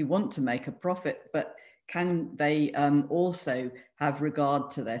 they obviously want to make a profit, but can they also have regard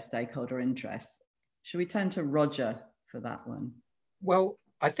to their stakeholder interests? Should we turn to Roger for that one? Well,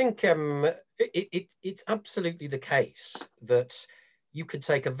 I think it's absolutely the case that you could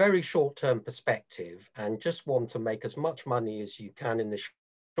take a very short-term perspective and just want to make as much money as you can in the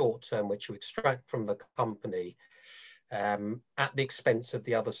short term, which you extract from the company at the expense of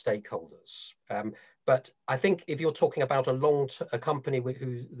the other stakeholders. But I think if you're talking about a company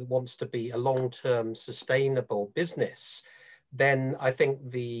who wants to be a long-term sustainable business, then I think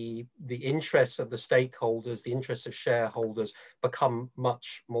the interests of the stakeholders, the interests of shareholders become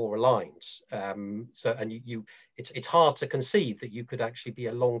much more aligned. It's hard to conceive that you could actually be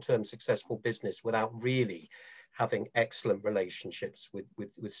a long-term successful business without really having excellent relationships with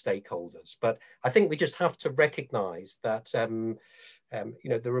stakeholders. But I think we just have to recognise that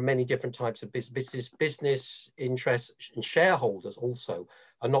there are many different types of business interests, and shareholders also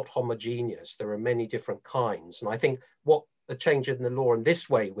are not homogeneous. There are many different kinds, and I think what the change in the law in this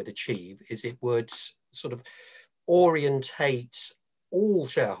way would achieve is it would sort of orientate all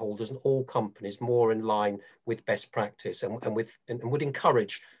shareholders and all companies more in line with best practice and would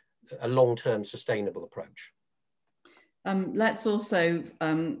encourage a long-term sustainable approach. Let's also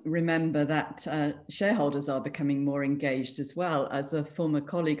remember that shareholders are becoming more engaged as well. As a former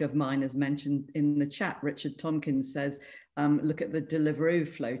colleague of mine has mentioned in the chat, Richard Tompkins says, look at the Deliveroo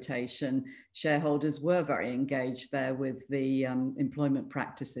flotation. Shareholders were very engaged there with the employment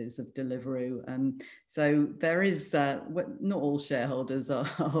practices of Deliveroo. So there is, not all shareholders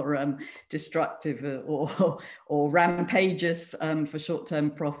are destructive or rampageous for short-term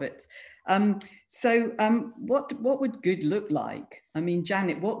profits. What would good look like? I mean,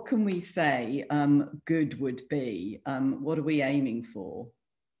 Janet, what can we say good would be? What are we aiming for?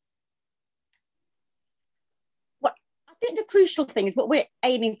 Well, I think the crucial thing is what we're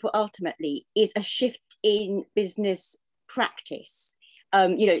aiming for ultimately is a shift in business practice.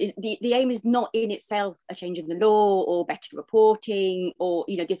 The aim is not in itself a change in the law or better reporting or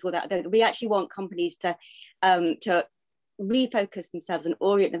this or that. We actually want companies to refocus themselves and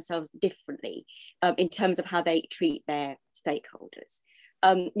orient themselves differently in terms of how they treat their stakeholders.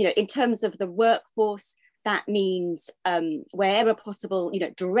 In terms of the workforce, that means wherever possible,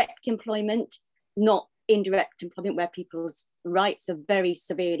 direct employment, not indirect employment where people's rights are very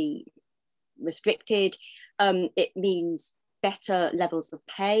severely restricted. It means better levels of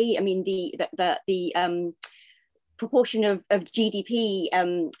pay. I mean, the proportion of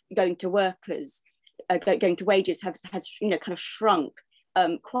GDP going to workers, going to wages has kind of shrunk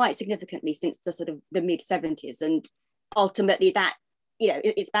quite significantly since the sort of the mid-70s, and ultimately that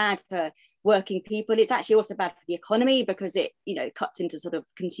it's bad for working people. It's actually also bad for the economy because it cuts into sort of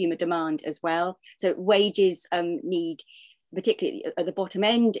consumer demand as well. So wages need, particularly at the bottom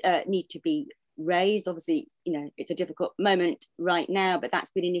end, need to be raised. Obviously, it's a difficult moment right now, but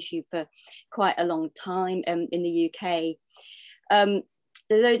that's been an issue for quite a long time in the UK.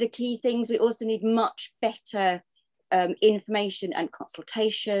 So those are key things. We also need much better information and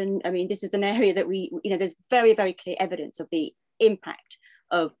consultation. I mean, this is an area that there's very, very clear evidence of the impact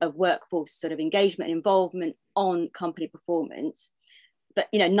of workforce sort of engagement and involvement on company performance. But,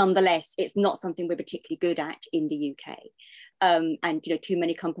 nonetheless, it's not something we're particularly good at in the UK. And, too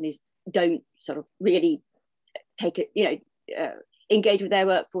many companies don't sort of really take it, engage with their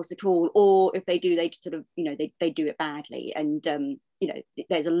workforce at all, or if they do, they sort of, they do it badly. And,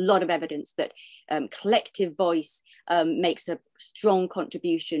 there's a lot of evidence that collective voice makes a strong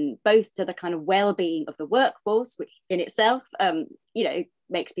contribution both to the kind of well-being of the workforce, which in itself,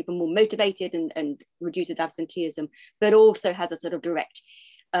 makes people more motivated and reduces absenteeism, but also has a sort of direct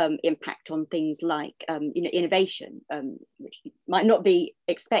impact on things like innovation, which might not be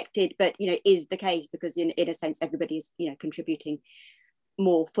expected, but is the case because in a sense everybody is contributing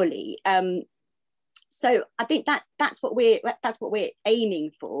more fully. So I think that's what we're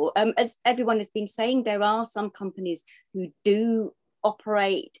aiming for. As everyone has been saying, there are some companies who do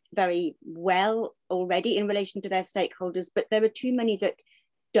operate very well already in relation to their stakeholders, but there are too many that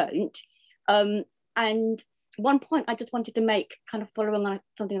don't. And one point I just wanted to make, kind of following on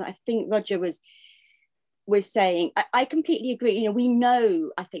something that I think Roger was was saying, I completely agree. You know, we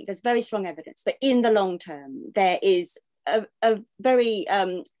know, I think there's very strong evidence that in the long term, there is a very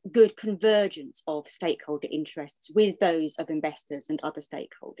good convergence of stakeholder interests with those of investors and other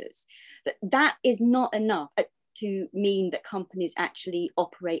stakeholders. But that is not enough to mean that companies actually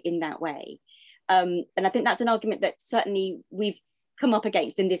operate in that way. And I think that's an argument that certainly we've come up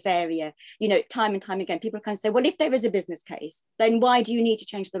against in this area, you know, time and time again. People can say, well, if there is a business case, then why do you need to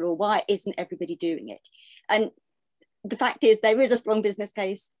change the law? Why isn't everybody doing it? And the fact is, there is a strong business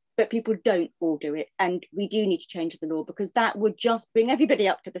case, but people don't all do it. And we do need to change the law, because that would just bring everybody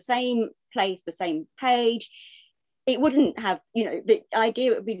up to the same place, the same page. It wouldn't have, you know, the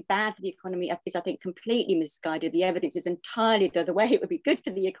idea it would be bad for the economy is, I think, completely misguided. The evidence is entirely the other way. It would be good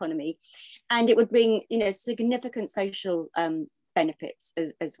for the economy, and it would bring, you know, significant social benefits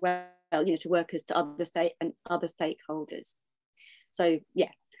as well, you know, to workers, to other stakeholders. So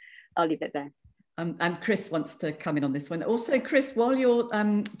yeah, I'll leave it there. And Chris wants to come in on this one. Also, Chris, while you're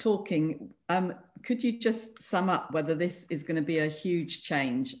talking, could you just sum up whether this is going to be a huge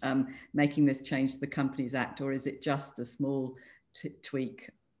change, making this change to the Companies Act, or is it just a small tweak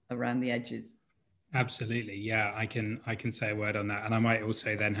around the edges? Absolutely, yeah, I can say a word on that, and I might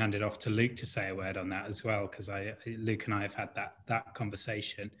also then hand it off to Luke to say a word on that as well, because Luke and I have had that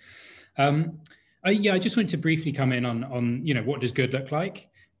conversation. Yeah, I just wanted to briefly come in on you know, what does good look like,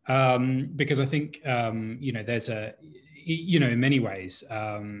 because I think you know, there's a, you know, in many ways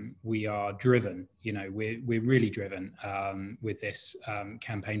we are driven, you know, we're really driven with this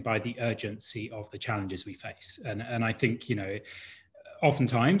campaign by the urgency of the challenges we face, and I think, you know,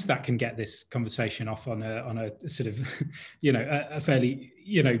 oftentimes that can get this conversation off on a sort of, you know, a fairly,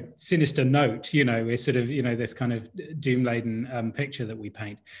 you know, sinister note. You know, we're sort of, you know, this kind of doom-laden picture that we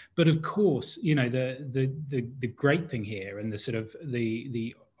paint. But of course, you know, the great thing here, and the sort of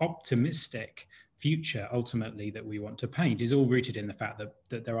the optimistic future ultimately that we want to paint, is all rooted in the fact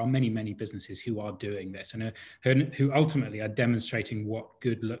that there are many businesses who are doing this, and who ultimately are demonstrating what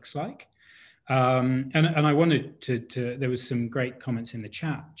good looks like. And I wanted to there was some great comments in the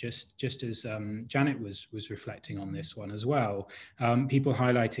chat, just as Janet was reflecting on this one as well. People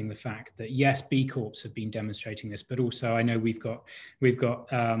highlighting the fact that yes, B Corps have been demonstrating this, but also I know we've got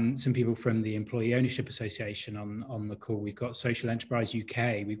some people from the Employee Ownership Association on the call. We've got Social Enterprise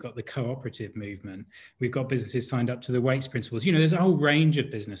UK, we've got the cooperative movement, we've got businesses signed up to the Waits Principles. You know, there's a whole range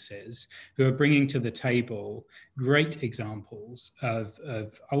of businesses who are bringing to the table great examples of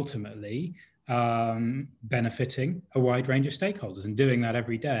ultimately benefiting a wide range of stakeholders, and doing that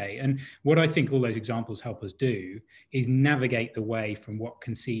every day. And what I think all those examples help us do is navigate the way from what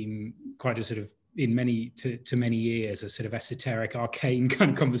can seem quite a sort of, in many ears, a sort of esoteric, arcane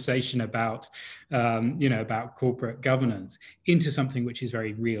kind of conversation about, you know, about corporate governance, into something which is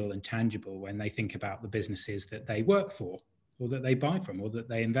very real and tangible when they think about the businesses that they work for, or that they buy from, or that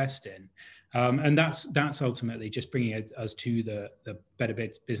they invest in. And that's ultimately just bringing us to the Better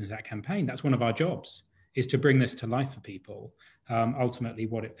Business Act campaign. That's one of our jobs, is to bring this to life for people, ultimately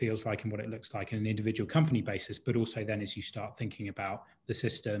what it feels like and what it looks like on an individual company basis, but also then as you start thinking about the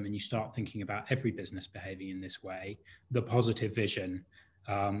system and you start thinking about every business behaving in this way, the positive vision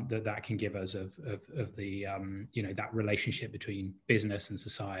that can give us of the you know, that relationship between business and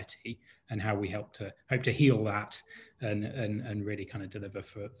society, and how we hope to heal that and really kind of deliver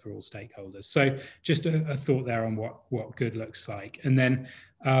for all stakeholders. So just a thought there on what good looks like. And then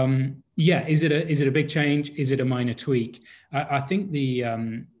yeah, is it a big change? Is it a minor tweak? I think the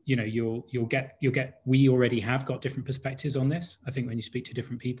you know, you'll get we already have got different perspectives on this. I think when you speak to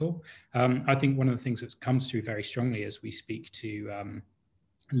different people, I think one of the things that comes through very strongly as we speak to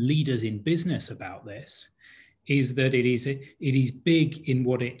leaders in business about this is that it is big in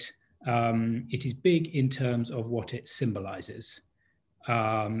what it is big in terms of what it symbolizes.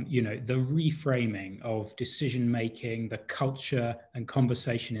 You know, the reframing of decision making, the culture and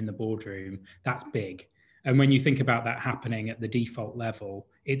conversation in the boardroom, that's big. And when you think about that happening at the default level,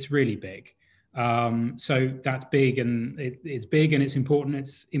 it's really big. So that's big, and it's big and it's important.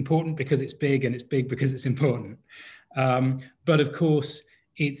 It's important because it's big, and it's big because it's important. But of course,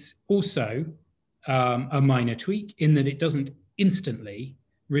 it's also a minor tweak in that it doesn't instantly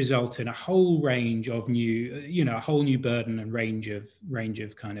result in a whole range of new, you know, a whole new burden and range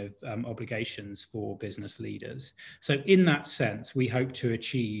of kind of obligations for business leaders. So in that sense, we hope to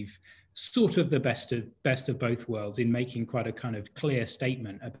achieve sort of the best of both worlds, in making quite a kind of clear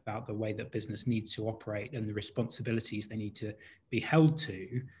statement about the way that business needs to operate and the responsibilities they need to be held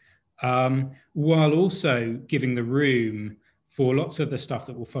to, while also giving the room for lots of the stuff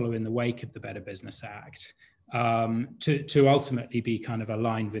that will follow in the wake of the Better Business Act, to ultimately be kind of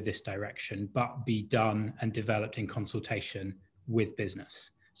aligned with this direction, but be done and developed in consultation with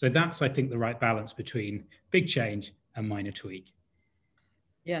business. So that's, I think, the right balance between big change and minor tweak.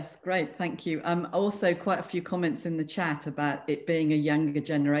 Yes, great, thank you. Also, quite a few comments in the chat about it being a younger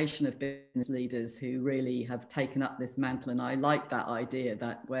generation of business leaders who really have taken up this mantle, and I like that idea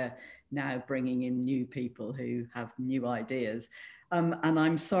that we're now bringing in new people who have new ideas. And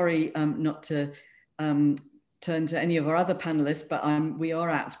I'm sorry not to turn to any of our other panelists, but we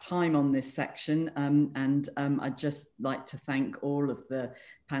are out of time on this section, and I'd just like to thank all of the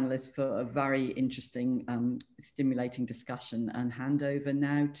panelists for a very interesting, stimulating discussion, and hand over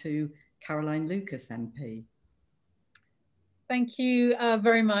now to Caroline Lucas, MP. Thank you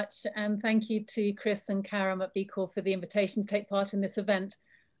very much, and thank you to Chris and Karam at B Corp for the invitation to take part in this event.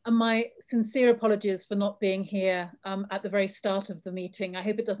 And my sincere apologies for not being here at the very start of the meeting. I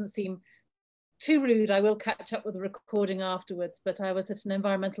hope it doesn't seem too rude. I will catch up with the recording afterwards, but I was at an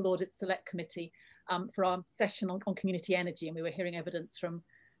Environmental Audit Select Committee for our session on community energy, and we were hearing evidence from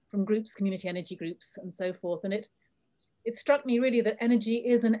groups, community energy groups and so forth. And it struck me really that energy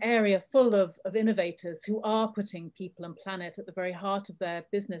is an area full of innovators who are putting people and planet at the very heart of their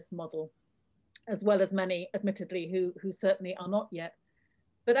business model, as well as many, admittedly, who certainly are not yet.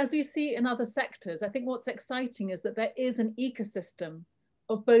 But as we see in other sectors, I think what's exciting is that there is an ecosystem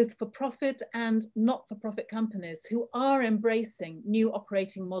of both for-profit and not-for-profit companies who are embracing new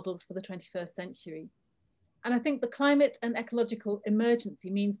operating models for the 21st century. And I think the climate and ecological emergency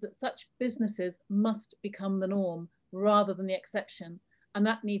means that such businesses must become the norm rather than the exception, and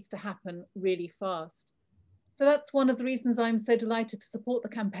that needs to happen really fast. So that's one of the reasons I'm so delighted to support the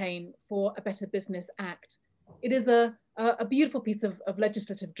campaign for a Better Business Act. It is a beautiful piece of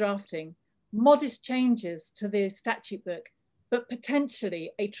legislative drafting, modest changes to the statute book, but potentially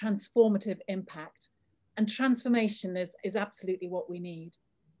a transformative impact. And transformation is absolutely what we need.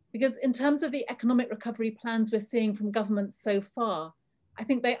 Because in terms of the economic recovery plans we're seeing from governments so far, I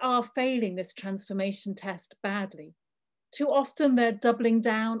think they are failing this transformation test badly. Too often they're doubling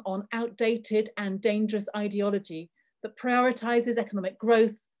down on outdated and dangerous ideology that prioritizes economic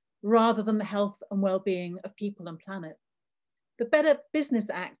growth rather than the health and well-being of people and planet. The Better Business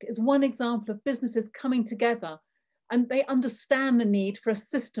Act is one example of businesses coming together, and they understand the need for a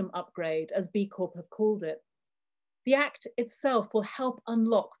system upgrade, as B Corp have called it. The Act itself will help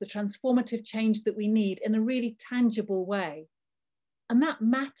unlock the transformative change that we need in a really tangible way. And that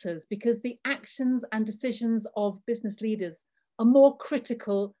matters because the actions and decisions of business leaders are more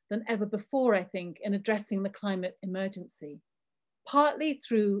critical than ever before, I think, in addressing the climate emergency. Partly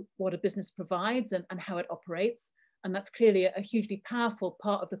through what a business provides and how it operates, and that's clearly a hugely powerful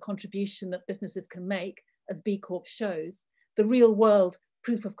part of the contribution that businesses can make, as B Corp shows, the real world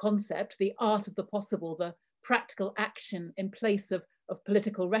proof of concept, the art of the possible, the practical action in place of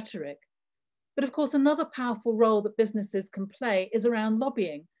political rhetoric. But of course, another powerful role that businesses can play is around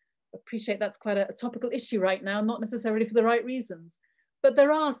lobbying. I appreciate that's quite a topical issue right now, not necessarily for the right reasons, but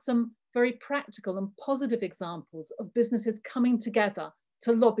there are some very practical and positive examples of businesses coming together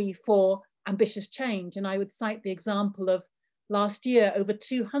to lobby for ambitious change. And I would cite the example of last year, over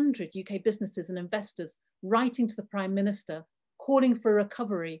 200 UK businesses and investors writing to the Prime Minister, calling for a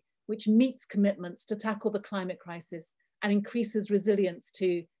recovery which meets commitments to tackle the climate crisis and increases resilience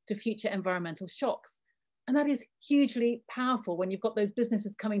to future environmental shocks. And that is hugely powerful when you've got those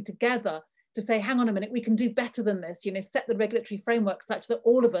businesses coming together to say, hang on a minute, we can do better than this, set the regulatory framework such that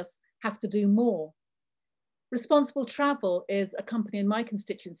all of us have to do more. Responsible Travel is a company in my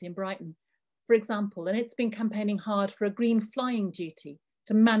constituency in Brighton, for example, and it's been campaigning hard for a green flying duty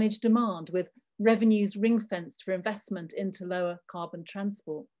to manage demand with revenues ring-fenced for investment into lower carbon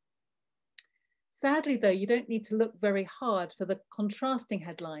transport. Sadly, though, you don't need to look very hard for the contrasting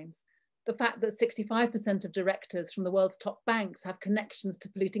headlines. The fact that 65% of directors from the world's top banks have connections to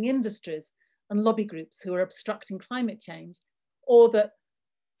polluting industries and lobby groups who are obstructing climate change,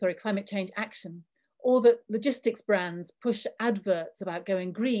 climate change action, or that logistics brands push adverts about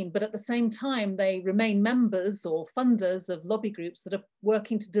going green, but at the same time, they remain members or funders of lobby groups that are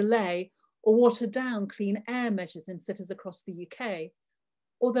working to delay or water down clean air measures in cities across the UK.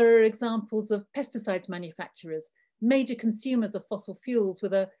 Or there are examples of pesticides manufacturers, major consumers of fossil fuels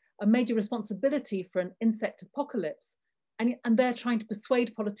with a major responsibility for an insect apocalypse. And they're trying to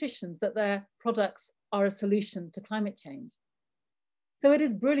persuade politicians that their products are a solution to climate change. So it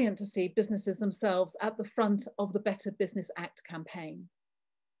is brilliant to see businesses themselves at the front of the Better Business Act campaign.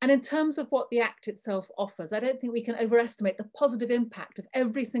 And in terms of what the Act itself offers, I don't think we can overestimate the positive impact of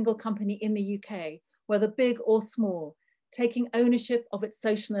every single company in the UK, whether big or small, taking ownership of its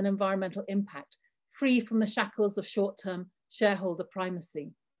social and environmental impact, free from the shackles of short-term shareholder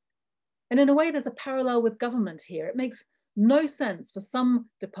primacy. And in a way, there's a parallel with government here. It makes no sense for some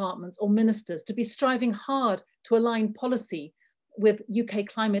departments or ministers to be striving hard to align policy with UK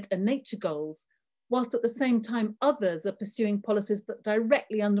climate and nature goals, whilst at the same time others are pursuing policies that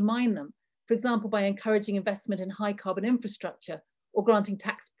directly undermine them, for example, by encouraging investment in high carbon infrastructure or granting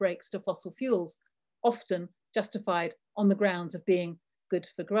tax breaks to fossil fuels, often justified on the grounds of being good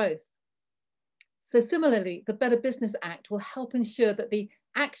for growth. So similarly, the Better Business Act will help ensure that the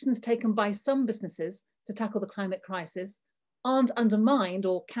actions taken by some businesses to tackle the climate crisis aren't undermined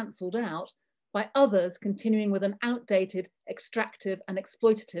or cancelled out by others continuing with an outdated, extractive and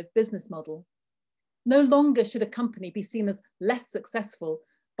exploitative business model. No longer should a company be seen as less successful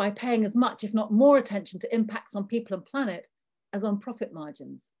by paying as much, if not more, attention to impacts on people and planet as on profit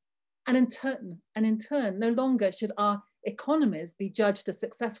margins. And in turn, no longer should our economies be judged as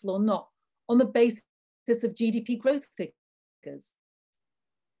successful or not on the basis of GDP growth figures.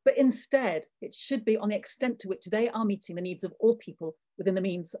 But instead, it should be on the extent to which they are meeting the needs of all people within the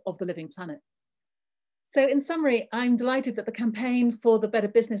means of the living planet. So in summary, I'm delighted that the campaign for the Better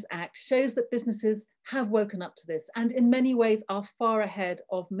Business Act shows that businesses have woken up to this and in many ways are far ahead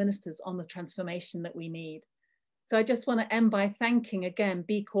of ministers on the transformation that we need. So I just want to end by thanking again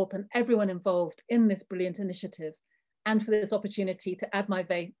B Corp and everyone involved in this brilliant initiative and for this opportunity to add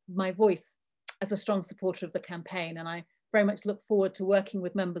my voice as a strong supporter of the campaign. And I very much look forward to working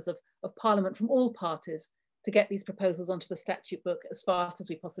with members of Parliament from all parties to get these proposals onto the statute book as fast as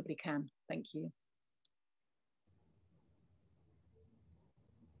we possibly can. Thank you.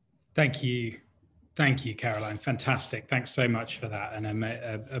 Thank you. Thank you, Caroline. Fantastic. Thanks so much for that. And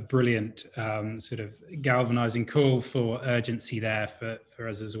a brilliant sort of galvanizing call for urgency there for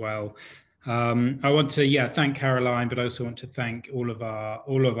us as well. I want to, thank Caroline, but I also want to thank all of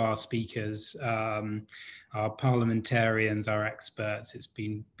our speakers, our parliamentarians, our experts. It's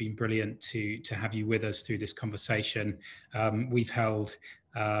been brilliant to have you with us through this conversation. We've held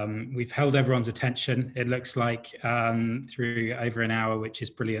everyone's attention, it looks like, through over an hour, which is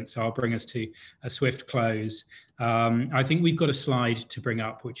brilliant. So I'll bring us to a swift close. I think we've got a slide to bring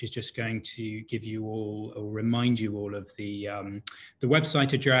up, which is just going to give you all, or remind you all of the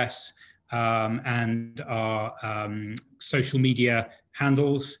website address and our social media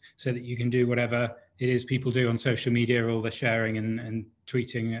handles, so that you can do whatever it is people do on social media, all the sharing and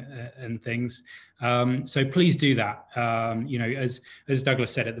tweeting and things. So please do that. As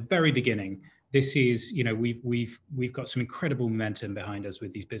Douglas said at the very beginning, this is, we've got some incredible momentum behind us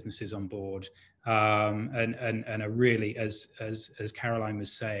with these businesses on board, and a really, as Caroline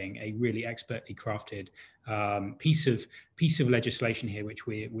was saying, a really expertly crafted piece of legislation here, which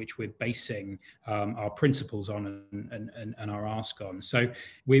we're basing our principles on and our ask on. So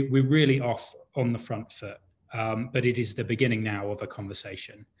we're really off on the front foot, but it is the beginning now of a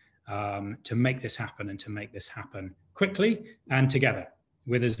conversation to make this happen, and to make this happen quickly and together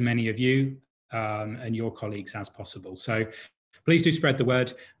with as many of you and your colleagues as possible. So please do spread the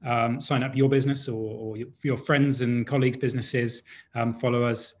word, sign up your business or your friends and colleagues' businesses, follow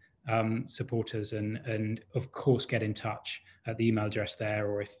us, support us, and of course get in touch at the email address there,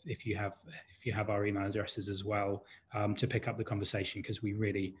 or if you have our email addresses as well, to pick up the conversation, because we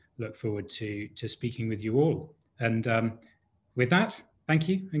really look forward to speaking with you all. And with that, thank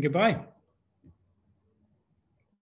you and goodbye.